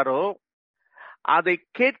சொல்லுகிறாரோ அதை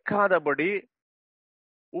கேட்காதபடி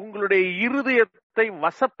உங்களுடைய இருதயத்தை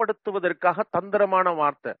வசப்படுத்துவதற்காக தந்திரமான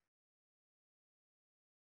வார்த்தை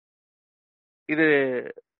இது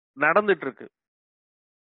நடந்துட்டு இருக்கு.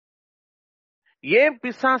 ஏன்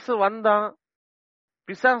பிசாசு வந்தான்?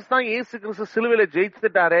 பிசாசு தான் இயேசு கிறிஸ்து சிலுவையில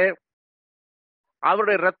ஜெயித்துட்டாரே,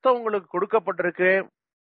 அவருடைய ரத்தம் உங்களுக்கு கொடுக்கப்பட்டிருக்கு,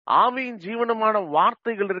 ஆவியின் ஜீவனமான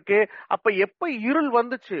வார்த்தைகள் இருக்கு. அப்ப எப்ப இருள்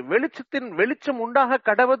வந்துச்சு? வெளிச்சம் உண்டாக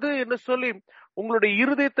கடவது என்று சொல்லி உங்களுடைய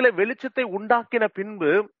இருதயத்துல வெளிச்சத்தை உண்டாக்கின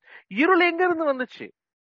பின்பு இருள் எங்க இருந்து வந்துச்சு?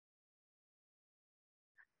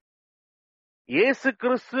 இயேசு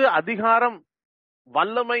கிறிஸ்து அதிகாரம்,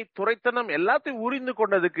 வல்லமை, துரைத்தனம் எல்லாத்தையும் உரிந்து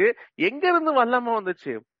கொண்டதுக்கு எங்க இருந்து வல்லமை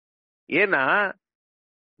வந்துச்சு? ஏன்னா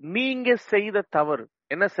நீங்க செய்த தவறு.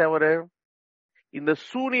 என்ன தவறு? இந்த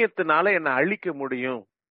சூனியத்தினால என்னை அழிக்க முடியும்,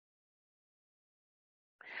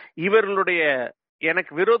 இவர்களுடைய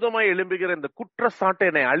எனக்கு விரோதமாய் எழும்புகிற இந்த குற்றச்சாட்டை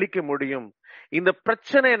என்னை அழிக்க முடியும், இந்த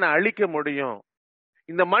பிரச்சனை என்னை அழிக்க முடியும்,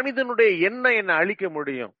 இந்த மனிதனுடைய எண்ணெய் என்னை அழிக்க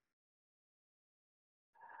முடியும்.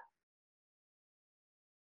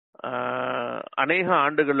 அநேக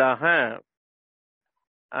ஆண்டுகளாக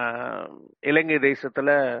இலங்கை தேசத்துல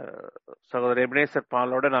சகோதரர் எபினேசர்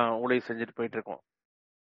பாலோட நான் ஊழியம் செஞ்சுட்டு போயிட்டு இருக்கோம்.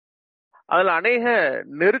 அதுல அநேக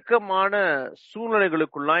நெருக்கமான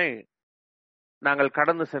சூழ்நிலைகளுக்குள்ளாய் நாங்கள்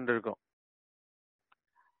கடந்து சென்றிருக்கோம்.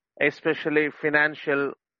 எஸ்பெஷலி பினான்சியல்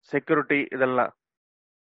செக்யூரிட்டி இதெல்லாம்.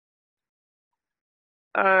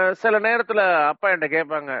 சில நேரத்துல அப்பா என்கிட்ட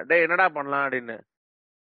கேட்பாங்க, டே என்னடா பண்ணலாம் அப்படின்னு.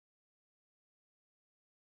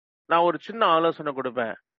 நான் ஒரு சின்ன ஆலோசனை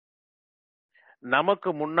கொடுப்பேன். நமக்கு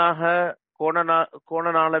முன்னாக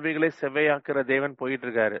கோணநாளவிகளை செவ்வையாக்குற தேவன் போயிட்டு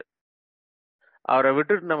இருக்காரு. அவரை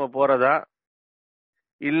விட்டுட்டு நம்ம போறதா,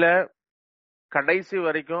 இல்ல கடைசி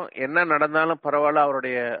வரைக்கும் என்ன நடந்தாலும் பரவாயில்ல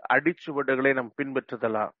அவருடைய அடிச்சுவடுகளை நம்ம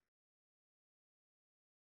பின்பற்றுதலாம்.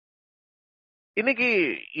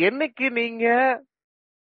 என்னைக்கு நீங்க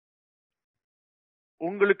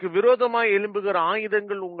உங்களுக்கு விரோதமா எழும்புகிற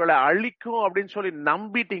ஆயுதங்கள் உங்களை அழிக்கும் அப்படின்னு சொல்லி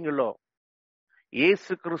நம்பிட்டீங்களோ,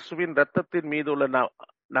 இயேசு கிறிஸ்துவின் ரத்தத்தின் மீது உள்ள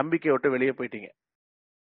நம்பிக்கை விட்டு வெளியே போயிட்டீங்க.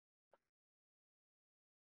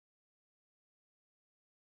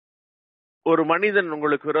 ஒரு மனிதன்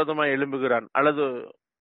உங்களுக்கு விரோதமா எழும்புகிறான் அல்லது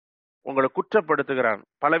உங்களை குற்றப்படுத்துகிறான்,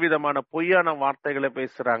 பலவிதமான பொய்யான வார்த்தைகளை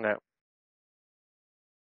பேசுறாங்க,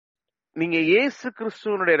 நீங்க இயேசு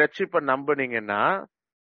கிறிஸ்துவனுடைய ரட்சிப்பை நம்புனீங்கன்னா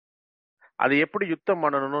அது எப்படி யுத்தம்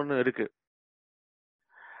பண்ணணும்னு இருக்கு.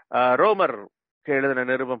 ரோமர் எழுதின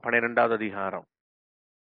நிருபம் 12வது அதிகாரம்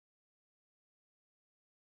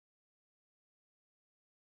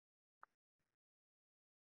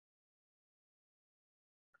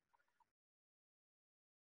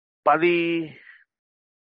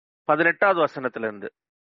 18வது வசனத்திலிருந்து.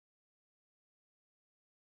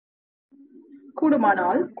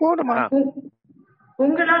 கூடுமானால்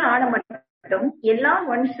உங்களால் ஆன மட்டும் எல்லா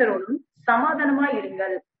மனுஷரோடும் சமாதானமாய்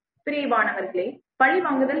இருங்கள். பிரியமானவர்களே, பழி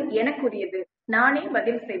வாங்குதல் எனக்குரியது, நானே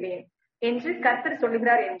பதில் செய்வேன் என்று கர்த்தர்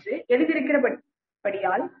சொல்லுகிறார் என்று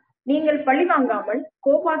எழுதியிருக்கிறபடியால் நீங்கள் பழி வாங்காமல்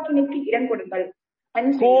கோபாக்கினைக்கு இடம் கொடுங்கள்.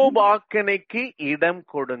 கோபாக்கினைக்கு இடம்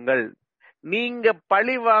கொடுங்கள். நீங்க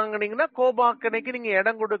பழி வாங்கினீங்கன்னா கோபாக்கினைக்கு நீங்க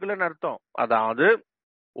இடம் கொடுக்கலன்னு அர்த்தம். அதாவது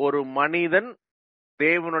ஒரு மனிதன்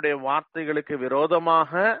தேவனுடைய வார்த்தைகளுக்கு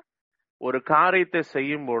விரோதமாக ஒரு காரியத்தை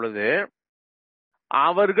செய்யும் பொழுது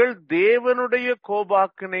அவர்கள் தேவனுடைய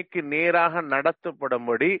கோபாக்கினைக்கு நேராக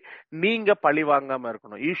நடத்தப்படும்படி நீங்க பழி வாங்காம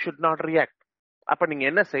இருக்கணும். You should not react. அப்ப நீங்க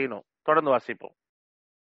என்ன செய்யணும்? தொடர்ந்து வாசிப்போம்.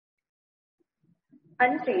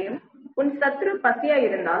 அன்றியும் உன் சத்துரு பசியா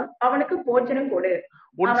இருந்தால் அவனுக்கு போஜனம் கொடு.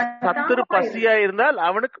 உன் சத்துரு பசியா இருந்தால்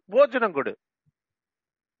அவனுக்கு போஜனம் கொடு.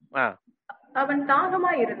 அவன்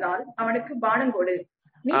தாகமா இருந்தால் அவனுக்கு பானம் கொடு.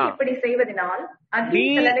 நீ இப்படி செய்வதனால்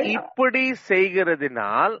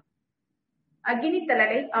அக்கினி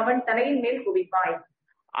தழலை அவன் தலையின் மேல் குவிப்பாய்.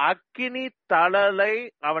 அக்கினி தழலை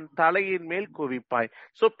அவன் தலையின் மேல் குவிப்பாய்.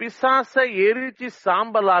 சோ பிசாசை எரிச்சு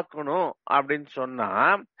சாம்பலாக்கணும் அப்படின்னு சொன்னா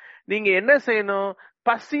நீங்க என்ன செய்யணும்?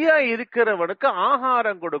 பசியா இருக்கிறவனுக்கு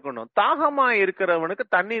ஆகாரம் கொடுக்கணும், தாகமா இருக்கிறவனுக்கு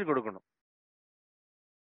தண்ணீர் கொடுக்கணும்.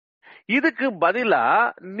 இதுக்கு பதிலா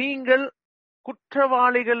நீங்கள்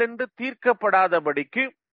குற்றவாளிகள் என்று தீர்க்கப்படாதபடிக்கு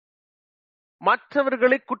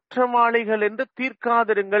மற்றவர்களை குற்றவாளிகள் என்று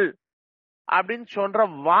தீர்க்காதிருங்கள் அப்படின்னு சொல்ற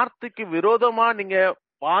வார்த்தைக்கு விரோதமா நீங்க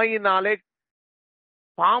வாயினாலே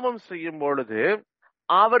பாவம் செய்யும் பொழுது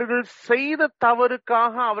அவர்கள் செய்த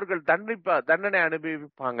தவறுக்காக அவர்கள் தண்டனை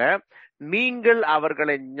அனுபவிப்பாங்க. நீங்கள்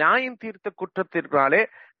அவர்களை நியாயம் தீர்த்த குற்றத்திற்காலே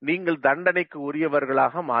நீங்கள் தண்டனைக்கு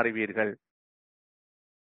உரியவர்களாக மாறுவீர்கள்.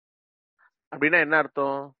 அப்படின்னா என்ன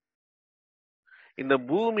அர்த்தம்? இந்த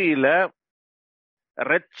பூமியில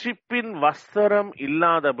ரட்சிப்பின் வஸ்திரம்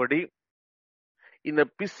இல்லாதபடி இந்த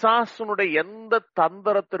பிசாசுனுடைய எந்த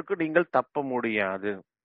தந்திரத்திற்கும் நீங்கள் தப்ப முடியாது.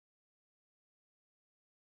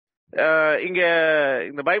 இங்க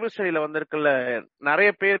இந்த பைபிள் ஸ்டடியில வந்திருக்குல்ல, நிறைய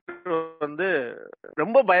பேர்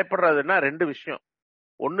ரொம்ப பயப்படுறதுன்னா ரெண்டு விஷயம்.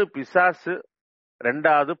 ஒன்னு பிசாசு,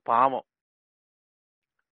 ரெண்டாவது பாவம்.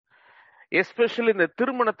 எஸ்பெஷலி இந்த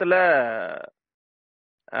திருமணத்துல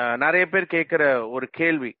நிறைய பேர் கேட்கிற ஒரு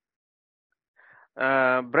கேள்வி,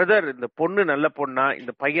 பிரதர் இந்த பொண்ணு நல்ல பொண்ணா,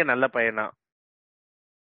 இந்த பையன் நல்ல பையனா?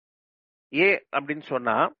 அப்படின்னு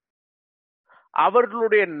சொன்னா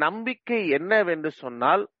அவர்களுடைய நம்பிக்கை என்னவென்று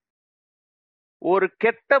சொன்னால், ஒரு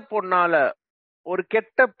கெட்ட பொண்ணால ஒரு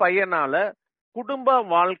கெட்ட பையனால குடும்ப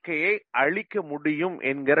வாழ்க்கையை அழிக்க முடியும்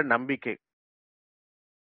என்கிற நம்பிக்கை.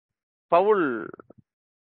 பவுல்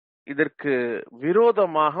இதற்கு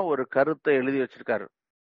விரோதமாக ஒரு கருத்தை எழுதி வச்சிருக்காரு.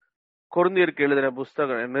 கொரிந்தியருக்கு எழுதின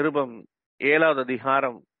புஸ்தகம் நிருபம் 7வது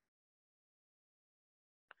அதிகாரம்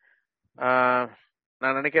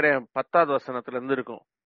நான் நினைக்கிறேன் 10வது வசனத்துல இருந்து இருக்கும்.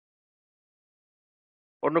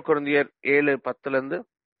 1 கொரிந்தியர் 7:10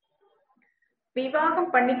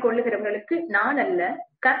 விவாகம் பண்ணி கொள்ளுகிறவர்களுக்கு நான் அல்ல,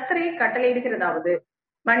 கர்த்தரே கட்டளையிடுகிறதாவது,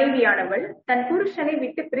 மனைவியானவள் தன் புருஷனை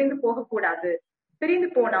விட்டு பிரிந்து போக கூடாது. பிரிந்து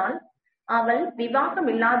போனால் அவள் விவாகம்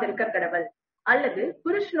இல்லாதிருக்க கடவள், அல்லது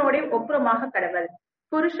புருஷனோட ஒப்புரமாக கடவள்.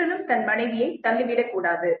 புருஷனும் தன் மனைவியை தள்ளிவிடக்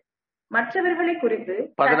கூடாது. மற்றவர்களை குறித்து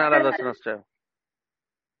 14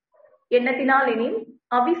 எண்ணத்தினால் எனில்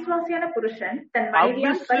அவிசுவாசியான புருஷன்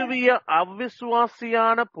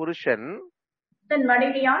தன்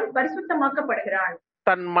மனைவியால் பரிசுத்தமாக்கப்படுகிறான்.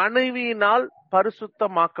 தன் மனைவியினால்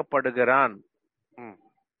பரிசுத்தமாக்கப்படுகிறான்.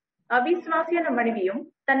 அவிசுவாசியான மனைவியும்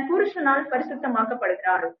தன் புருஷனால்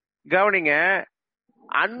பரிசுத்தமாக்கப்படுகிறாள். கவனிங்க,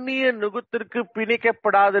 அந்நிய நுகத்திற்கு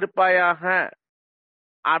பிணிக்கப்படாதிருப்பாயாக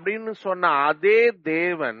அப்படின்னு சொன்ன அதே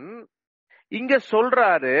தேவன் இங்க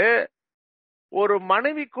சொல்றாரு, ஒரு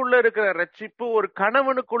மனைவிக்குள்ள இருக்கிற ரட்சிப்பு, ஒரு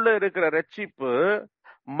கணவனுக்குள்ள இருக்கிற ரட்சிப்பு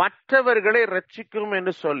மற்றவர்களை ரட்சிக்கும்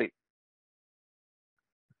என்று சொல்லி.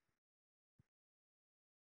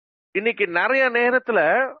 இன்னைக்கு நிறைய நேரத்துல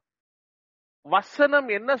வசனம்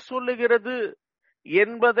என்ன சொல்லுகிறது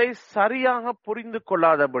என்பதை சரியாக புரிந்து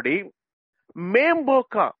கொள்ளாதபடி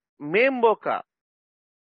மேம்போக்கா மேம்போக்கா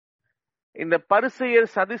இந்த பரிசேயர்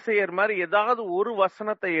சதுசேயர் மாதிரி ஏதாவது ஒரு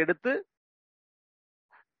வசனத்தை எடுத்து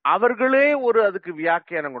அவர்களே அதுக்கு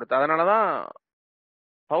வியாக்கியானம் கொடுத்து, அதனாலதான்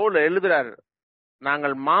பவுல் எழுதுறாரு,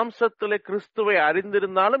 நாங்கள் மாம்சத்திலே கிறிஸ்துவை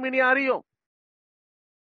அறிந்திருந்தாலும் இனி அறியோம்.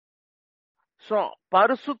 சோ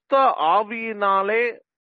பரிசுத்த ஆவியினாலே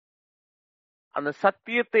அந்த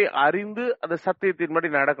சத்தியத்தை அறிந்து அந்த சத்தியத்தின்படி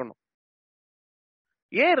நடக்கணும்.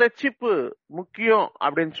 ஏன் ரட்சிப்பு முக்கியம்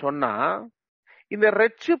அப்படின்னு சொன்னா, இந்த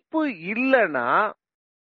ரட்சிப்பு இல்லைன்னா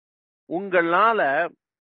உங்களால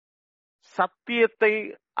சத்தியத்தை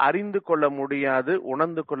அறிந்து கொள்ள முடியாது,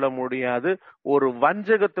 உணர்ந்து கொள்ள முடியாது, ஒரு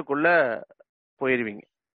வஞ்சகத்துக்குள்ள போயிருவீங்க.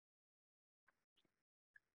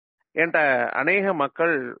 என்கிட்ட அநேக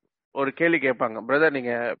மக்கள் ஒரு கேள்வி கேட்பாங்க, பிரதர்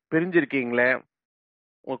நீங்க பிரிஞ்சிருக்கீங்களே,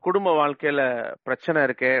 உங்க குடும்ப வாழ்க்கையில பிரச்சனை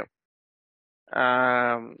இருக்கு,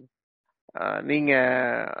 நீங்க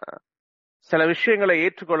சில விஷயங்களை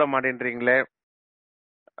ஏற்றுக்கொள்ள மாட்டேன்றீங்களே,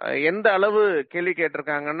 எந்த அளவு கேள்வி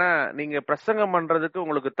கேட்டிருக்காங்கன்னா, நீங்க பிரசங்கம் பண்றதுக்கு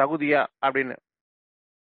உங்களுக்கு தகுதியா அப்படின்னு.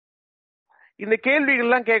 இந்த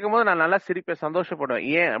கேள்விகள்லாம் கேட்கும் போது நான் நல்லா சிரிப்பேன், சந்தோஷப்படுவேன்.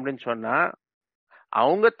 ஏன் அப்படின்னு சொன்னா,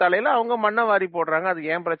 அவங்க தலையில அவங்க மண்ணை வாரி போடுறாங்க, அது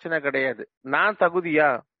ஏன் பிரச்சனை கிடையாது. நான் தகுதியா?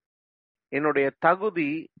 என்னுடைய தகுதி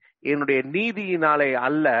என்னுடைய நீதியினாலே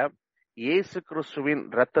அல்ல, இயேசு கிறிஸ்துவின்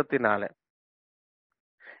இரத்தத்தினால.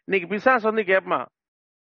 இன்னைக்கு பிசாசு வந்து கேட்பான்,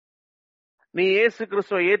 நீ இயேசு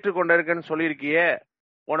கிறிஸ்துவை ஏற்றுக்கொண்டு இருக்கன்னு சொல்லியிருக்கியே,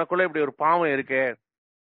 உனக்குள்ள இப்படி ஒரு பாவம் இருக்கு,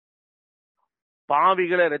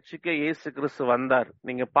 பாவிகளை ரட்சிக்க இயேசு கிறிஸ்து வந்தார்,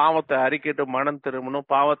 நீங்க பாவத்தை அறிக்கிட்டு மனம் திரும்பணும்,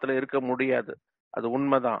 பாவத்துல இருக்க முடியாது, அது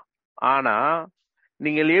உண்மைதான். ஆனா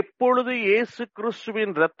நீங்கள் எப்பொழுது இயேசு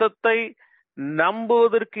கிறிஸ்துவின் இரத்தத்தை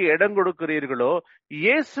நம்புவதற்கு இடம் கொடுக்கிறீர்களோ,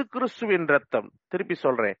 இயேசு கிறிஸ்துவின் இரத்தம், திருப்பி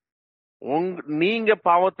சொல்றேன், நீங்க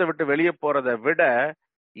பாவத்தை விட்டு வெளியே போறதை விட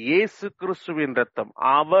இயேசு கிறிஸ்துவின் இரத்தம்,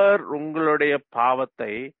 அவர் உங்களுடைய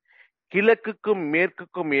பாவத்தை கிழக்குக்கும்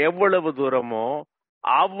மேற்குக்கும் எவ்வளவு தூரமோ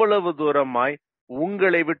அவ்வளவு தூரமாய்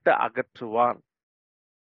உங்களை விட்டு அகற்றுவான்.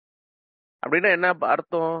 அப்படின்னா என்ன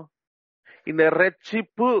அர்த்தம்? இந்த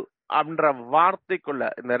ரட்சிப்பு அப்படின்ற வார்த்தைக்குள்ள,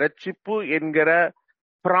 இந்த ரட்சிப்பு என்கிற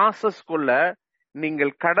ப்ராசஸ்க்குள்ள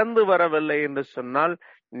நீங்கள் கடந்து வரவில்லை என்று சொன்னால்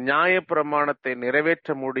நியாயப்பிரமாணத்தை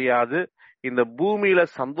நிறைவேற்ற முடியாது, இந்த பூமியில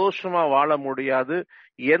சந்தோஷமா வாழ முடியாது,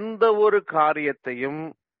 எந்த ஒரு காரியத்தையும்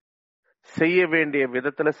செய்ய வேண்டிய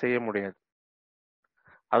விதத்துல செய்ய முடியாது.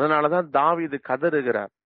 அதனாலதான் தாவீது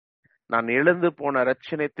கதறுகிறார், நான் இழந்து போன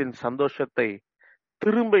இரட்சணியத்தின் சந்தோஷத்தை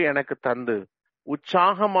திரும்ப எனக்கு தந்து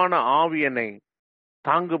உற்சாகமான ஆவியனை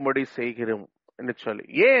தாங்கும்படி செய்கிறோம் என்று சொல்லி.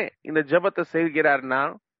 ஏன் இந்த ஜெபத்தை செய்கிறார்னா,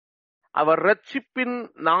 அவர் ரட்சிப்பின்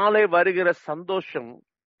நாளை வருகிற சந்தோஷம்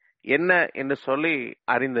என்ன என்று சொல்லி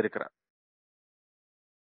அறிந்திருக்கிறார்.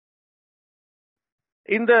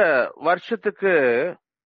 இந்த வருஷத்துக்கு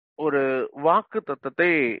ஒரு வாக்கு தத்தத்தை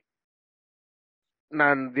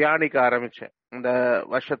நான் தியானிக்க ஆரம்பிச்சேன். இந்த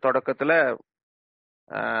வருஷ தொடக்கத்துல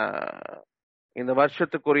இந்த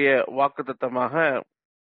வருஷத்துக்குரிய வாக்கு தத்தமாக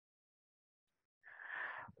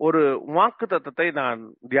ஒரு வாக்கு தத்தத்தை நான்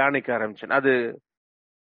தியானிக்க ஆரம்பிச்சேன். அது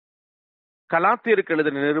கலாத்தியருக்கு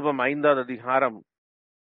எழுதின நிருபம் 5வது அதிகாரம்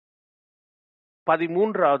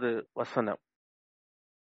 13வது வசனம்.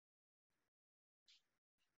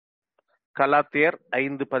 கலாத்தியர்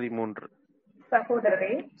 5:13.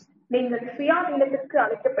 சகோதரரே, நீங்கள் சுயாதீனத்திற்கு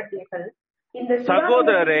அழைக்கப்பட்டீர்கள். இந்த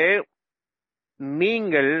சகோதரரே,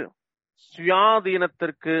 நீங்கள்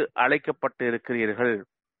சுயாதீனத்திற்கு அழைக்கப்பட்டு இருக்கிறீர்கள்.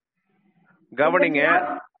 கவனிங்க,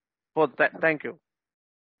 தேங்க்யூ.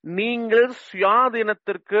 நீங்கள்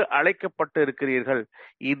சுயாதீனத்திற்கு அழைக்கப்பட்டு இருக்கிறீர்கள்.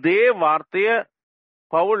 இதே வார்த்தைய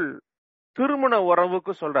பவுல் திருமண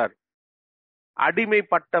உறவுக்கு சொல்றார்,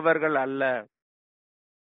 அடிமைப்பட்டவர்கள் அல்ல.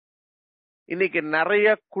 இன்னைக்கு நிறைய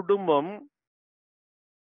குடும்பம்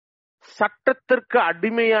சட்டத்திற்கு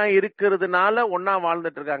அடிமையா இருக்கிறதுனால ஒன்னா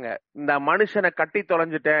வாழ்ந்துட்டு இருக்காங்க. இந்த மனுஷனை கட்டி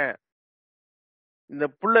தொலைஞ்சிட்டேன், இந்த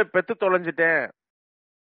புள்ளை பெத்து தொலைஞ்சிட்டேன்.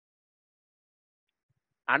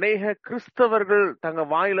 அநேக கிறிஸ்தவர்கள் தங்க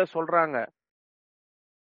வாயில சொல்றாங்க,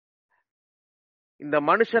 இந்த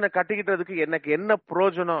மனுஷனை கட்டிக்கிட்டதுக்கு எனக்கு என்ன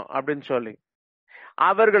பிரயோஜனம் அப்படின்னு சொல்லி.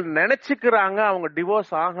 அவர்கள் நினைச்சுக்கிறாங்க அவங்க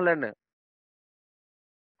டிவோர்ஸ் ஆகலன்னு.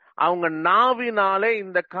 அவங்க நாவினாலே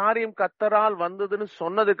இந்த காரியம் கர்த்தரால் வந்ததுன்னு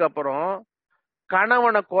சொன்னதுக்கு அப்புறம்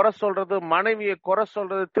கணவனை குறை சொல்றது, மனைவியை குறை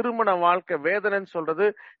சொல்றது, திருமண வாழ்க்கை வேதனைன்னு சொல்றது.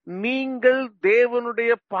 நீங்கள்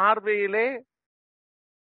தேவனுடைய பார்வையிலே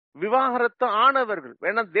விவாகரத்து ஆனவர்கள்.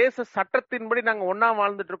 வேணா தேச சட்டத்தின்படி நாங்க ஒன்னா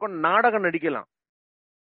வாழ்ந்துட்டு இருக்கோம், நாடகம் நடிக்கலாம்.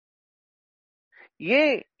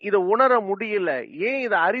 ஏன் இதை உணர முடியல, ஏன்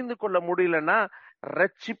இதை அறிந்து கொள்ள முடியலன்னா,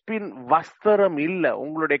 ரட்சிப்பின் வஸ்திரம் இல்ல.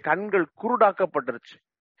 உங்களுடைய கண்கள் குருடாக்கப்பட்டுருச்சு.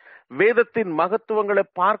 வேதத்தின் மகத்துவங்களை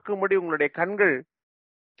பார்க்கும்படி உங்களுடைய கண்கள்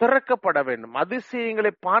திறக்கப்பட வேண்டும்.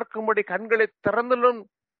 அதிசயங்களை பார்க்கும்படி கண்களை திறந்துடும்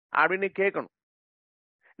அப்படின்னு கேட்கணும்.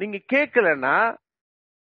 நீங்க கேட்கலன்னா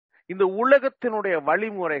இந்த உலகத்தினுடைய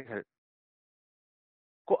வழிமுறைகள்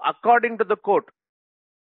அக்கார்டிங் டு த கோர்ட்,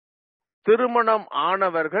 திருமணம்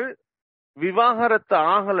ஆனவர்கள் விவாகரத்து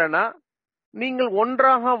ஆகலனா நீங்கள்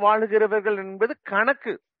ஒன்றாக வாழுகிறவர்கள் என்பது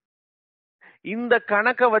கணக்கு. இந்த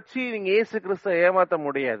கணக்கை வச்சு நீங்க இயேசு கிறிஸ்துவை ஏமாத்த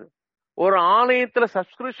முடியாது. ஒரு ஆலயத்துல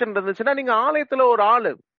சப்ஸ்கிரிப்ஷன் இருந்துச்சுன்னா நீங்க ஆலயத்துல ஒரு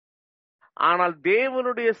ஆளு, ஆனால்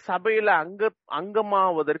தேவனுடைய சபையில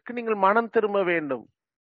அங்கமாவதற்கு நீங்கள் மனம் திரும்ப வேண்டும்.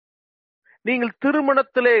 நீங்கள்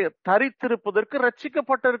திருமணத்திலே தரித்திருப்பதற்கு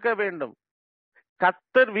ரட்சிக்கப்பட்டிருக்க வேண்டும்.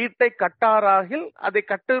 கர்த்தர் வீட்டை கட்டாராகில் அதை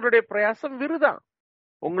கட்டுவருடைய பிரயாசம் விருதான்.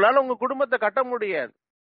 உங்களால உங்க குடும்பத்தை கட்ட முடியாது.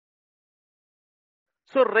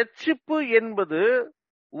 சோ ரட்சிப்பு என்பது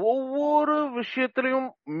ஒவ்வொரு விஷயத்திலையும்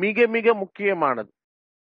மிக மிக முக்கியமானது.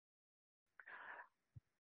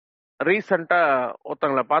 ரீசெண்டா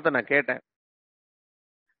ஒருத்தவங்களை பார்த்து நான் கேட்டேன்,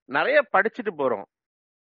 நிறைய படிச்சுட்டு போறோம்,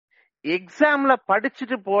 எக்ஸாம்ல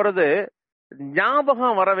படிச்சுட்டு போறது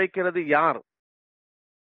ஞாபகம் வர வைக்கிறது யார்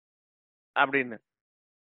அப்படின்னு.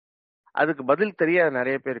 அதுக்கு பதில் தெரியாது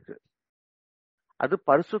நிறைய பேருக்கு. அது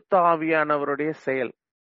பரிசுத்த ஆவியானவருடைய செயல்.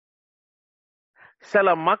 சில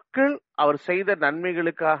மக்கள் அவர் செய்த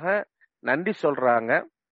நன்மைகளுக்காக நன்றி சொல்றாங்க,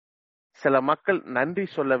 சில மக்கள் நன்றி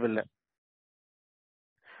சொல்லவில்லை.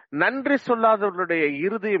 நன்றி சொல்லாதவர்களுடைய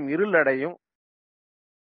இருதயம் இருளடையும்,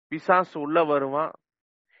 பிசாசு உள்ள வருவான்,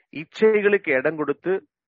 இச்சைகளுக்கு இடம் கொடுத்து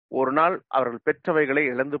ஒரு நாள் அவர்கள் பெற்றவைகளை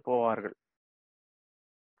இழந்து போவார்கள்.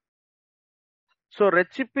 சோ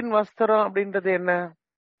ரட்சிப்பின் வஸ்திரம் அப்படின்றது என்ன?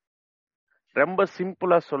 ரொம்ப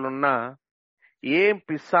சிம்பிளா சொல்லணும்னா, ஏன்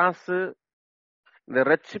பிசாசு இந்த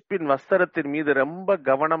ரட்சிப்பின் வஸ்திரத்தின் மீது ரொம்ப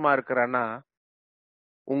கவனமா இருக்கிறான்னா,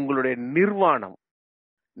 உங்களுடைய நிர்வாணம்,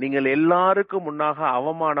 நீங்கள் எல்லாருக்கும் முன்னாக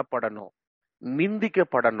அவமானப்படணும்,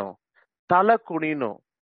 நிந்திக்கப்படணும், தலை குனியணும்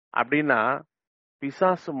அப்படின்னா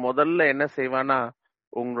பிசாசு முதல்ல என்ன செய்வானா,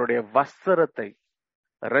 உங்களுடைய வஸ்திரத்தை,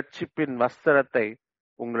 ரட்சிப்பின் வஸ்திரத்தை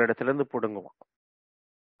உங்களிடத்திலிருந்து புடுங்குவான்.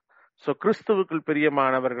 சோ கிறிஸ்துவுக்குள்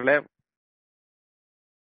பிரியமானவர்களே,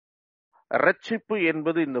 ரட்சிப்பு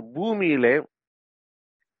என்பது இந்த பூமியிலே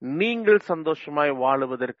நீங்கள் சந்தோஷமாய்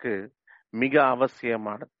வாழுவதற்கு மிக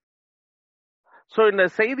அவசியமானது. சோ இந்த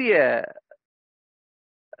செய்திய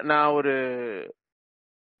நான் ஒரு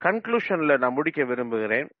கன்க்ளூஷன்ல நான் முடிக்க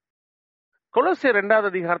விரும்புகிறேன். கொலோசியர்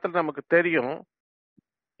 2வது அதிகாரத்தில் நமக்கு தெரியும்,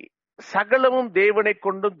 சகலமும் தேவனை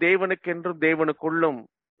கொண்டும் தேவனுக்கென்றும் தேவனுக்குள்ளும்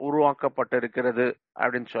உருவாக்கப்பட்டிருக்கிறது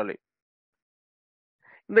அப்படின்னு சொல்லி.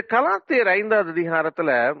 இந்த கலாத்தியர் 5வது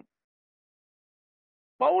அதிகாரத்துல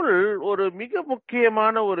பவுல் ஒரு மிக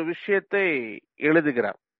முக்கியமான ஒரு விஷயத்தை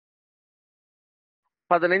எழுதுகிறார்.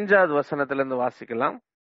 15வது வசனத்திலிருந்து வாசிக்கலாம்.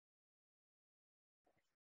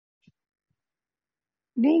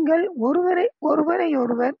 நீங்கள் ஒருவரை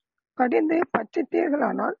கடிந்து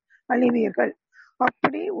பற்றித்தீர்களானால் அழிவீர்கள்.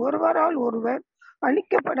 அப்படி ஒருவரால் ஒருவர்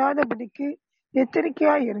அழிக்கப்படாதபடிக்கு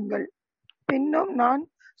எச்சரிக்கையாயிருங்கள். பின்னும் நான்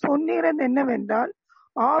சொன்னிறது என்னவென்றால்,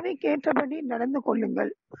 ஆவிக்கேற்றபடி நடந்து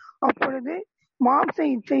கொள்ளுங்கள், அப்பொழுது மாம்ச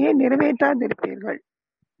இச்சையை நிறைவேற்றாதிருப்பீர்கள்.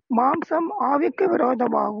 மாம்சம் ஆவிக்கு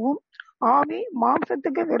விரோதமாகவும் ஆவி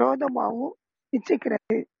மாம்சத்துக்கு விரோதமாகவும்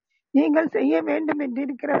இச்சிக்கிறது. நீங்கள் செய்ய வேண்டும்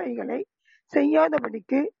என்றிருக்கிறவைகளை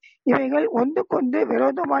செய்யாதபடிக்கு இவைகள் ஒன்றுக்கொன்று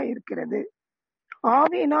விரோதமாயிருக்கிறது.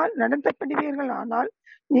 ஆவியினால் நடத்தப்படுவீர்கள், ஆனால்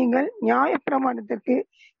நீங்கள் நியாயப்பிரமாணத்திற்கு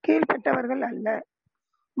கீழ்ப்பட்டவர்கள் அல்ல.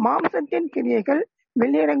 மாம்சத்தின் கிரியைகள்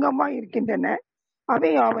வெளியரங்கமாய் இருக்கின்றன.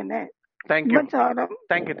 அவை ஆவன விபச்சாரம்.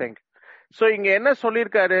 சோ இங்க என்ன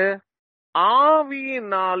சொல்லியிருக்காரு?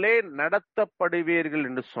 ஆவியினாலே நடத்தப்படுவீர்கள்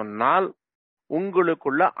என்று சொன்னால்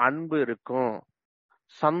உங்களுக்குள்ள அன்பு இருக்கும்,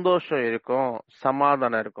 சந்தோஷம் இருக்கும்,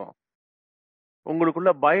 சமாதானம் இருக்கும்,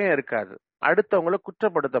 உங்களுக்குள்ள பயம் இருக்காது, அடுத்தவங்களை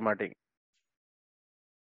குற்றப்படுத்த மாட்டீங்க.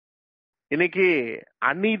 இன்னைக்கு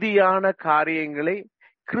அநீதியான காரியங்களை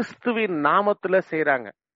கிறிஸ்துவின் நாமத்துல செய்யறாங்க.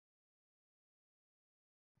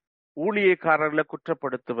 ஊழியக்காரர்களை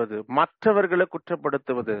குற்றப்படுத்துவது, மற்றவர்களை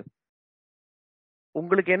குற்றப்படுத்துவது.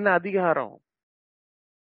 உங்களுக்கு என்ன அதிகாரம்?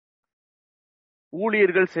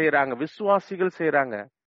 ஊழியர்கள் செய்யறாங்க, விசுவாசிகள் செய்யறாங்க.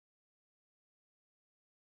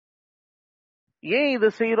 ஏன் இது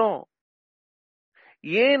செய்யறோம்?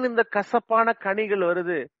 ஏன் இந்த கசப்பான கனிகள்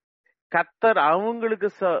வருது? கர்த்தர் அவங்களுக்கு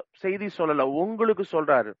செய்தி சொல்லல, உங்களுக்கு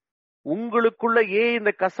சொல்றாரு. உங்களுக்குள்ள ஏன்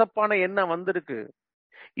இந்த கசப்பான எண்ணம் வந்திருக்கு?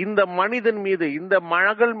 இந்த மனிதன் மீது, இந்த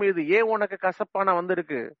மகள் மீது ஏன் உனக்கு கசப்பான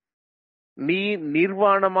வந்திருக்கு? நீ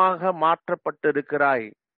நிர்வாணமாக மாற்றப்பட்டிருக்கிறாய்.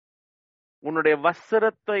 உன்னுடைய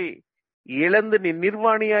வஸ்திரத்தை இழந்து நீ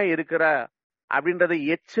நிர்வாணியா இருக்கிற அப்படின்றதை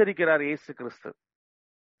எச்சரிக்கிறார் இயேசு கிறிஸ்து.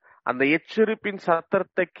 அந்த எச்சரிப்பின்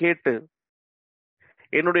சத்தத்தை கேட்டு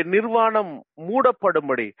என்னுடைய நிர்வாணம்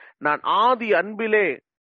மூடப்படும்படி, நான் ஆதி அன்பிலே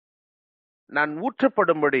நான்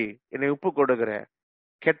ஊற்றப்படும்படி என்னை ஒப்பு கொடுக்கிறேன்.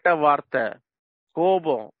 கெட்ட வார்த்தை,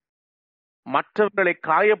 கோபம், மற்றவர்களை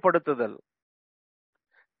காயப்படுத்துதல்,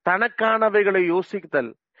 தனக்கானவைகளை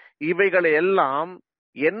யோசித்தல், இவைகளை எல்லாம்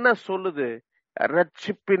என்ன சொல்லுது?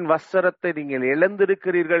 ரட்சிப்பின் வஸ்திரத்தை நீங்கள்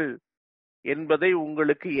இழந்திருக்கிறீர்கள் என்பதை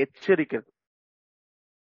உங்களுக்கு எச்சரிக்கிறது.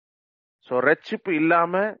 சோ ரட்சிப்பு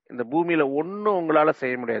இல்லாம இந்த பூமியில ஒன்னும் உங்களால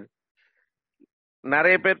செய்ய முடியாது.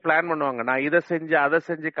 நிறைய பேர் பிளான் பண்ணுவாங்க, நான் இதை செஞ்சு அதை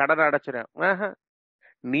செஞ்சு கடன் அடைச்சிடேன்.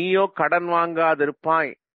 நீயோ கடன்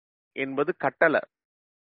வாங்காதிருப்பாய் என்பது கட்டளை.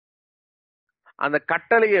 அந்த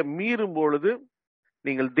கட்டளையை மீறும் பொழுது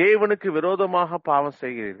நீங்கள் தேவனுக்கு விரோதமாக பாவம்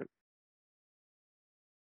செய்கிறீர்கள்.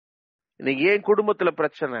 இன்னைக்கு ஏன் குடும்பத்துல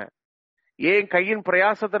பிரச்சனை, ஏன் கையின்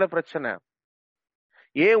பிரயாசத்துல பிரச்சனை,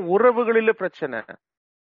 ஏன் உறவுகளில பிரச்சனை?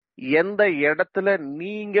 எந்த இடத்துல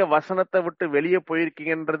நீங்க வசனத்தை விட்டு வெளியே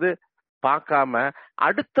போயிருக்கீங்கன்றது பார்க்காம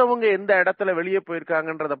அடுத்தவங்க எந்த இடத்துல வெளியே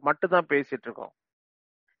போயிருக்காங்கன்றத மட்டும்தான் பேசிட்டு இருக்கோம்.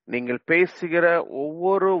 நீங்கள் பேசுகிற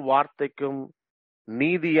ஒவ்வொரு வார்த்தைக்கும்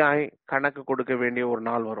நீதியாய் கணக்கு கொடுக்க வேண்டிய ஒரு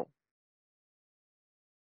நாள் வரும்.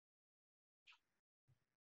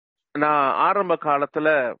 நான் ஆரம்ப காலத்துல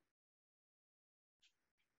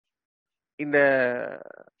இந்த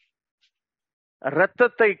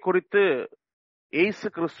இரத்தத்தை குறித்து, இயேசு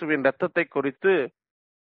கிறிஸ்துவின் இரத்தத்தை குறித்து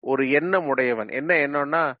ஒரு எண்ணம் உடையவன். என்ன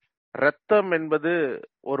எண்ணம்னா, இரத்தம் என்பது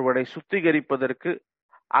ஒருவனை சுத்திகரிப்பதற்கு,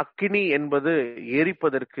 அக்கினி என்பது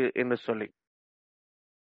எரிப்பதற்கு என்று சொல்லி.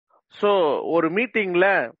 சோ ஒரு மீட்டிங்ல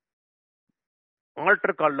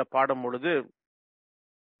ஆல்டர் கால்ல பாடும் பொழுது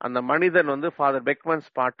அந்த மனிதன் ஃபாதர்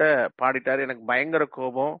பெக்மன்ஸ் பாட்டை பாடிட்டார். எனக்கு பயங்கர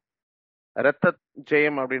கோபம், இரத்த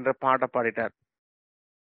ஜெயம் அப்படின்ற பாட்டை பாடிட்டார்.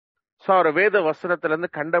 சோ அவர் வேத வசனத்துல இருந்து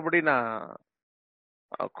கண்டபடி நான்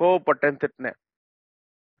கோவப்பட்டேன், திட்டினேன்.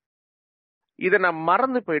 இதை நான்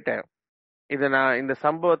மறந்து போயிட்டேன். இந்த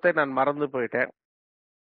சம்பவத்தை நான் மறந்து போயிட்டேன்.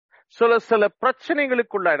 சில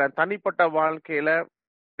பிரச்சனைகளுக்குள்ள நான் தனிப்பட்ட வாழ்க்கையில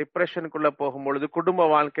டிப்ரெஷனுக்குள்ள போகும் பொழுது, குடும்ப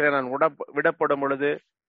வாழ்க்கையில நான் விடப்படும் பொழுது,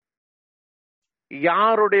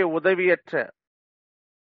 யாருடைய உதவியற்ற,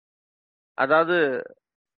 அதாவது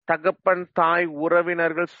தகப்பன் தாய்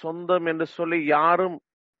உறவினர்கள் சொந்தம் என்று சொல்லி யாரும்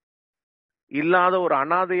இல்லாத ஒரு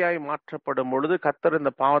அனாதையாய் மாற்றப்படும் பொழுது கர்த்தர்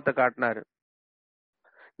இந்த பாவத்தை காட்டினாரு.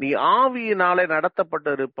 நீ ஆவியினாலே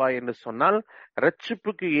நடத்தப்பட்டு இருப்பாய் என்று சொன்னால்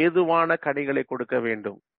ரட்சிப்புக்கு ஏதுவான கனிகளை கொடுக்க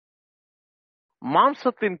வேண்டும்.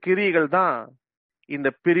 மாம்சத்தின் கிரியைகள் தான் இந்த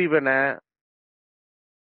பிரிவினை,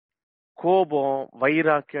 கோபம்,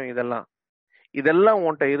 வைராக்கியம், இதெல்லாம்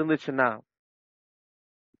உன்கிட்ட இருந்துச்சுன்னா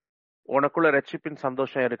உனக்குள்ள ரட்சிப்பின்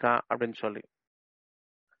சந்தோஷம் இருக்கா அப்படின்னு சொல்லி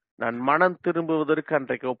நான் மனம் திரும்புவதற்கு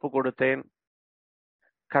அன்றைக்கு ஒப்பு கொடுத்தேன்.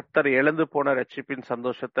 கர்த்தர் இழந்து போன ரட்சிப்பின்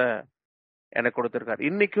சந்தோஷத்தை எனக்கு கொடுத்திருக்காரு.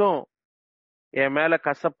 இன்னைக்கும் என் மேல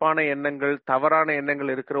கசப்பான எண்ணங்கள், தவறான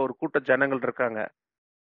எண்ணங்கள் இருக்கிற ஒரு கூட்ட ஜனங்கள் இருக்காங்க.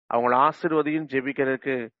 அவங்கள ஆசீர்வதியும்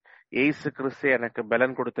ஜெபிக்கிறதுக்கு இயேசு கிறிஸ்து எனக்கு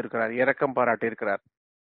பலன் கொடுத்திருக்கிறார், இரக்கம் பாராட்டி இருக்கிறார்.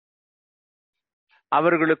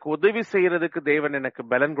 அவர்களுக்கு உதவி செய்யறதுக்கு தேவன் எனக்கு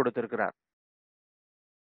பலன் கொடுத்திருக்கிறார்.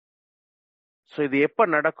 சோ இது எப்ப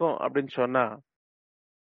நடக்கும் அப்படின்னு சொன்னா,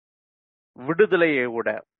 விடுதலையை விட,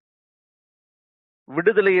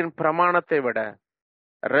 விடுதலையின் பிரமாணத்தை விட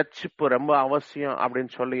ரட்சிப்பு ரொம்ப அவசியம்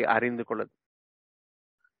அப்படின்னு சொல்லி அறிந்து கொள்ளுது.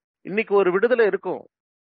 இன்னைக்கு ஒரு விடுதலை இருக்கும்,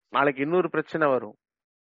 நாளைக்கு இன்னொரு பிரச்சனை வரும்.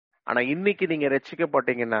 ஆனா இன்னைக்கு நீங்க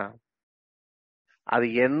ரட்சிக்கப்பட்டீங்கன்னா அது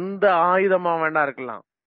எந்த ஆயுதமா வேணா இருக்கலாம்,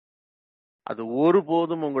 அது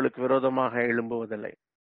ஒருபோதும் உங்களுக்கு விரோதமாக எழும்புவதில்லை.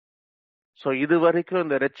 சோ இதுவரைக்கும்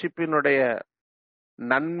இந்த ரட்சிப்பினுடைய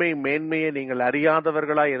நன்மை மேன்மையை நீங்கள்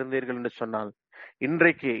அறியாதவர்களா இருந்தீர்கள் என்று சொன்னால்,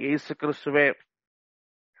 இன்றைக்கு இயேசு கிறிஸ்துவே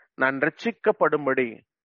நான் ரட்சிக்கப்படும்படி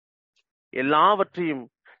எல்லாவற்றையும்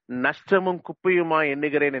நஷ்டமும் குப்பையுமா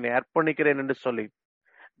எண்ணுகிறேன், என்னை அர்ப்பணிக்கிறேன் என்று சொல்லி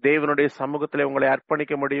தேவனுடைய சமூகத்திலே உங்களை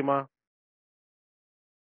அர்ப்பணிக்க முடியுமா?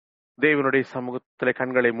 தேவனுடைய சமூகத்திலே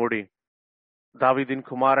கண்களை மூடி, தாவீதின்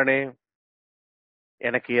குமாரனே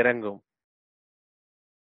எனக்கு இறங்கும்.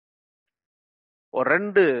 ஒரு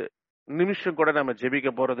 2 நிமிஷம் கூட நம்ம ஜெபிக்க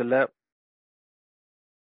போறதில்ல.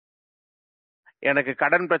 எனக்கு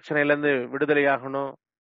கடன் பிரச்சனையில இருந்து விடுதலையாகணும்,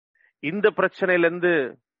 இந்த பிரச்சனையில இருந்து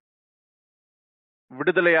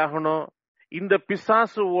விடுதலையாகணும், இந்த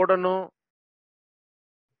பிசாசு ஓடணும்,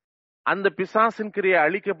 அந்த பிசாசின் கிரியை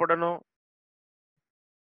அழிக்கப்படணும்.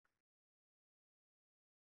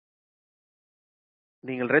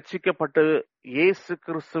 நீங்கள் ரட்சிக்கப்பட்டு இயேசு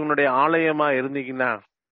கிறிஸ்துவனுடைய ஆலயமா இருந்தீங்கன்னா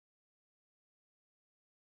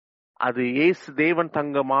அது இயேசு தேவன்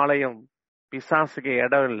தங்கும் ஆலயம், பிசாசுக்கு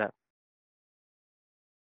இடம் இல்லை.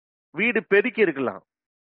 வீடு பெருக்கி இருக்கலாம்,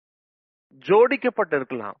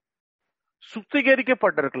 ஜோடிக்கப்பட்டிருக்கலாம்,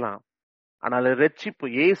 சுத்திகரிக்கப்பட்டிருக்கலாம். ஆனால் ரட்சிப்பு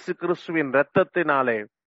இயேசு கிறிஸ்துவின் இரத்தத்தினாலே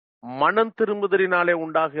மனம் திரும்புதலினாலே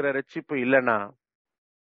உண்டாகிற ரட்சிப்பு இல்லைன்னா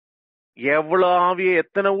எவ்வளவு ஆவியை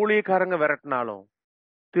எத்தனை ஊழியக்காரங்க விரட்டினாலும்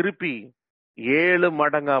திருப்பி 7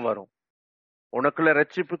 மடங்கா வரும். உனக்குள்ள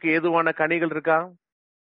ரட்சிப்புக்கு ஏதுவான கனிகள் இருக்கா?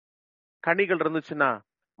 கனிகள் இருந்துச்சுன்னா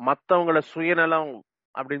மத்தவங்களை சுயநலம்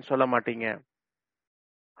அப்படின்னு சொல்ல மாட்டீங்க,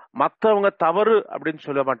 மத்தவங்க தவறு அப்படின்னு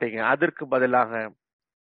சொல்ல மாட்டீங்க. அதற்கு பதிலாக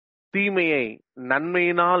தீமையை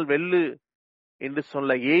நன்மையினால் வெல்லு என்று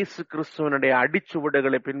சொல்ல இயேசு கிறிஸ்துவனுடைய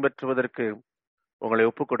அடிச்சுவடுகளை பின்பற்றுவதற்கு உங்களை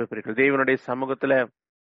ஒப்புக் கொடுப்பீர்கள். தேவனுடைய சமூகத்துல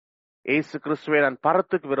இயேசு கிறிஸ்துவை நான்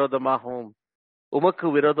பரத்துக்கு விரோதமாகவும் உமக்கு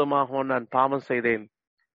விரோதமாகவும் நான் பாவம் செய்தேன்,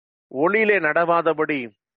 ஒளியிலே நடவாதபடி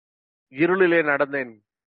இருளிலே நடந்தேன்,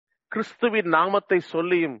 கிறிஸ்துவின் நாமத்தை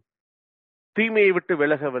சொல்லியும் தீமையை விட்டு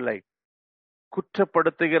விலகவில்லை,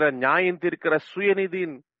 குற்றப்படுத்துகிற நியாயம் தீர்க்கிற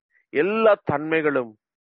சுயநீதியின் எல்லா தன்மைகளும்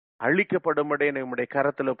அழிக்கப்படும்படி உம்முடைய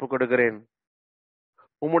கரத்தில் ஒப்புக் கொடுக்கிறேன்.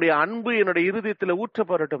 உம்முடைய அன்பு என்னுடைய இருதயத்தில்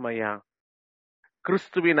ஊற்றப்படட்டும் ஐயா.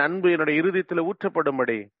 கிறிஸ்துவின் அன்பு என்னுடைய இருதயத்தில்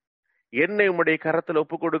ஊற்றப்படும்படி என்னை உம்முடைய கரத்தில்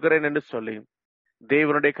ஒப்புக் கொடுக்கிறேன் என்று சொல்லி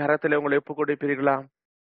தேவனுடைய கரத்தில் உங்களை ஒப்புக் கொடுப்பீர்களா?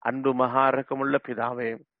 அன்பு மகா இரக்கமுள்ள பிதாவே,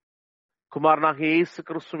 குமாரனாக இயேசு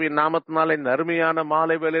கிறிஸ்துவின் நாமத்தினால இந்த அருமையான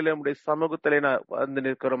மாலை வேளையில உம்முடைய சமூகத்திலே வந்து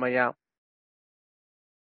நிற்கிறோம் ஐயா.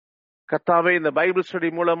 கர்த்தாவே, இந்த பைபிள் ஸ்டடி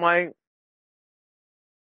மூலமாய்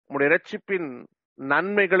உம்முடைய ரட்சிப்பின்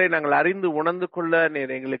நன்மைகளை நாங்கள் அறிந்து உணர்ந்து கொள்ள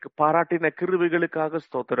நீர் எங்களுக்கு பாராட்டின கிருபைகளுக்காக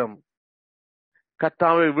ஸ்தோத்திரம்.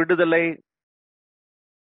 கர்த்தாவே, விடுதலை,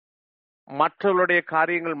 மற்றவர்களுடைய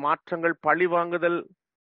காரியங்கள், மாற்றங்கள், பழி வாங்குதல்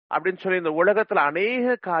அப்படின்னு சொல்லி இந்த உலகத்துல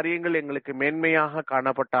அநேக காரியங்கள் எங்களுக்கு மேன்மையாக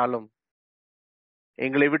காணப்பட்டாலும்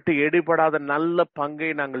எங்களை விட்டு எடுபடாத நல்ல பங்கை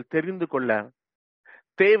நாங்கள் தெரிந்து கொள்ள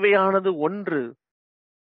தேவையானது ஒன்று.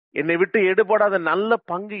 என்னை விட்டு எடுபடாத நல்ல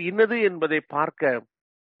பங்கு இன்னது என்பதை பார்க்க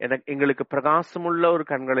எங்களுக்கு பிரகாசமுள்ள ஒரு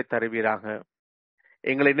கண்களை தருவீராக.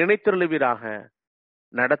 எங்களை நினைத்தருளுவீராக,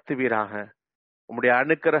 நடத்துவீராக. உம்முடைய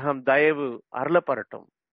அனுக்கிரகம், தயவு அருளப்படட்டும்.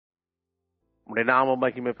 உம்முடைய நாம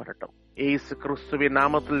மகிமை பெறட்டும். இயேசு கிறிஸ்துவின்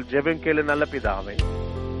நாமத்தில் ஜெபம் கேளு நல்ல பிதாவே,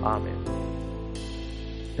 ஆமென்.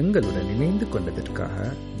 எங்களுடன் இணைந்து கொண்டதற்காக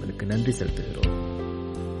உங்களுக்கு நன்றி செலுத்துகிறோம்.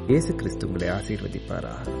 இயேசு கிறிஸ்து உங்களை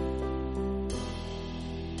ஆசீர்வதிப்பாராக.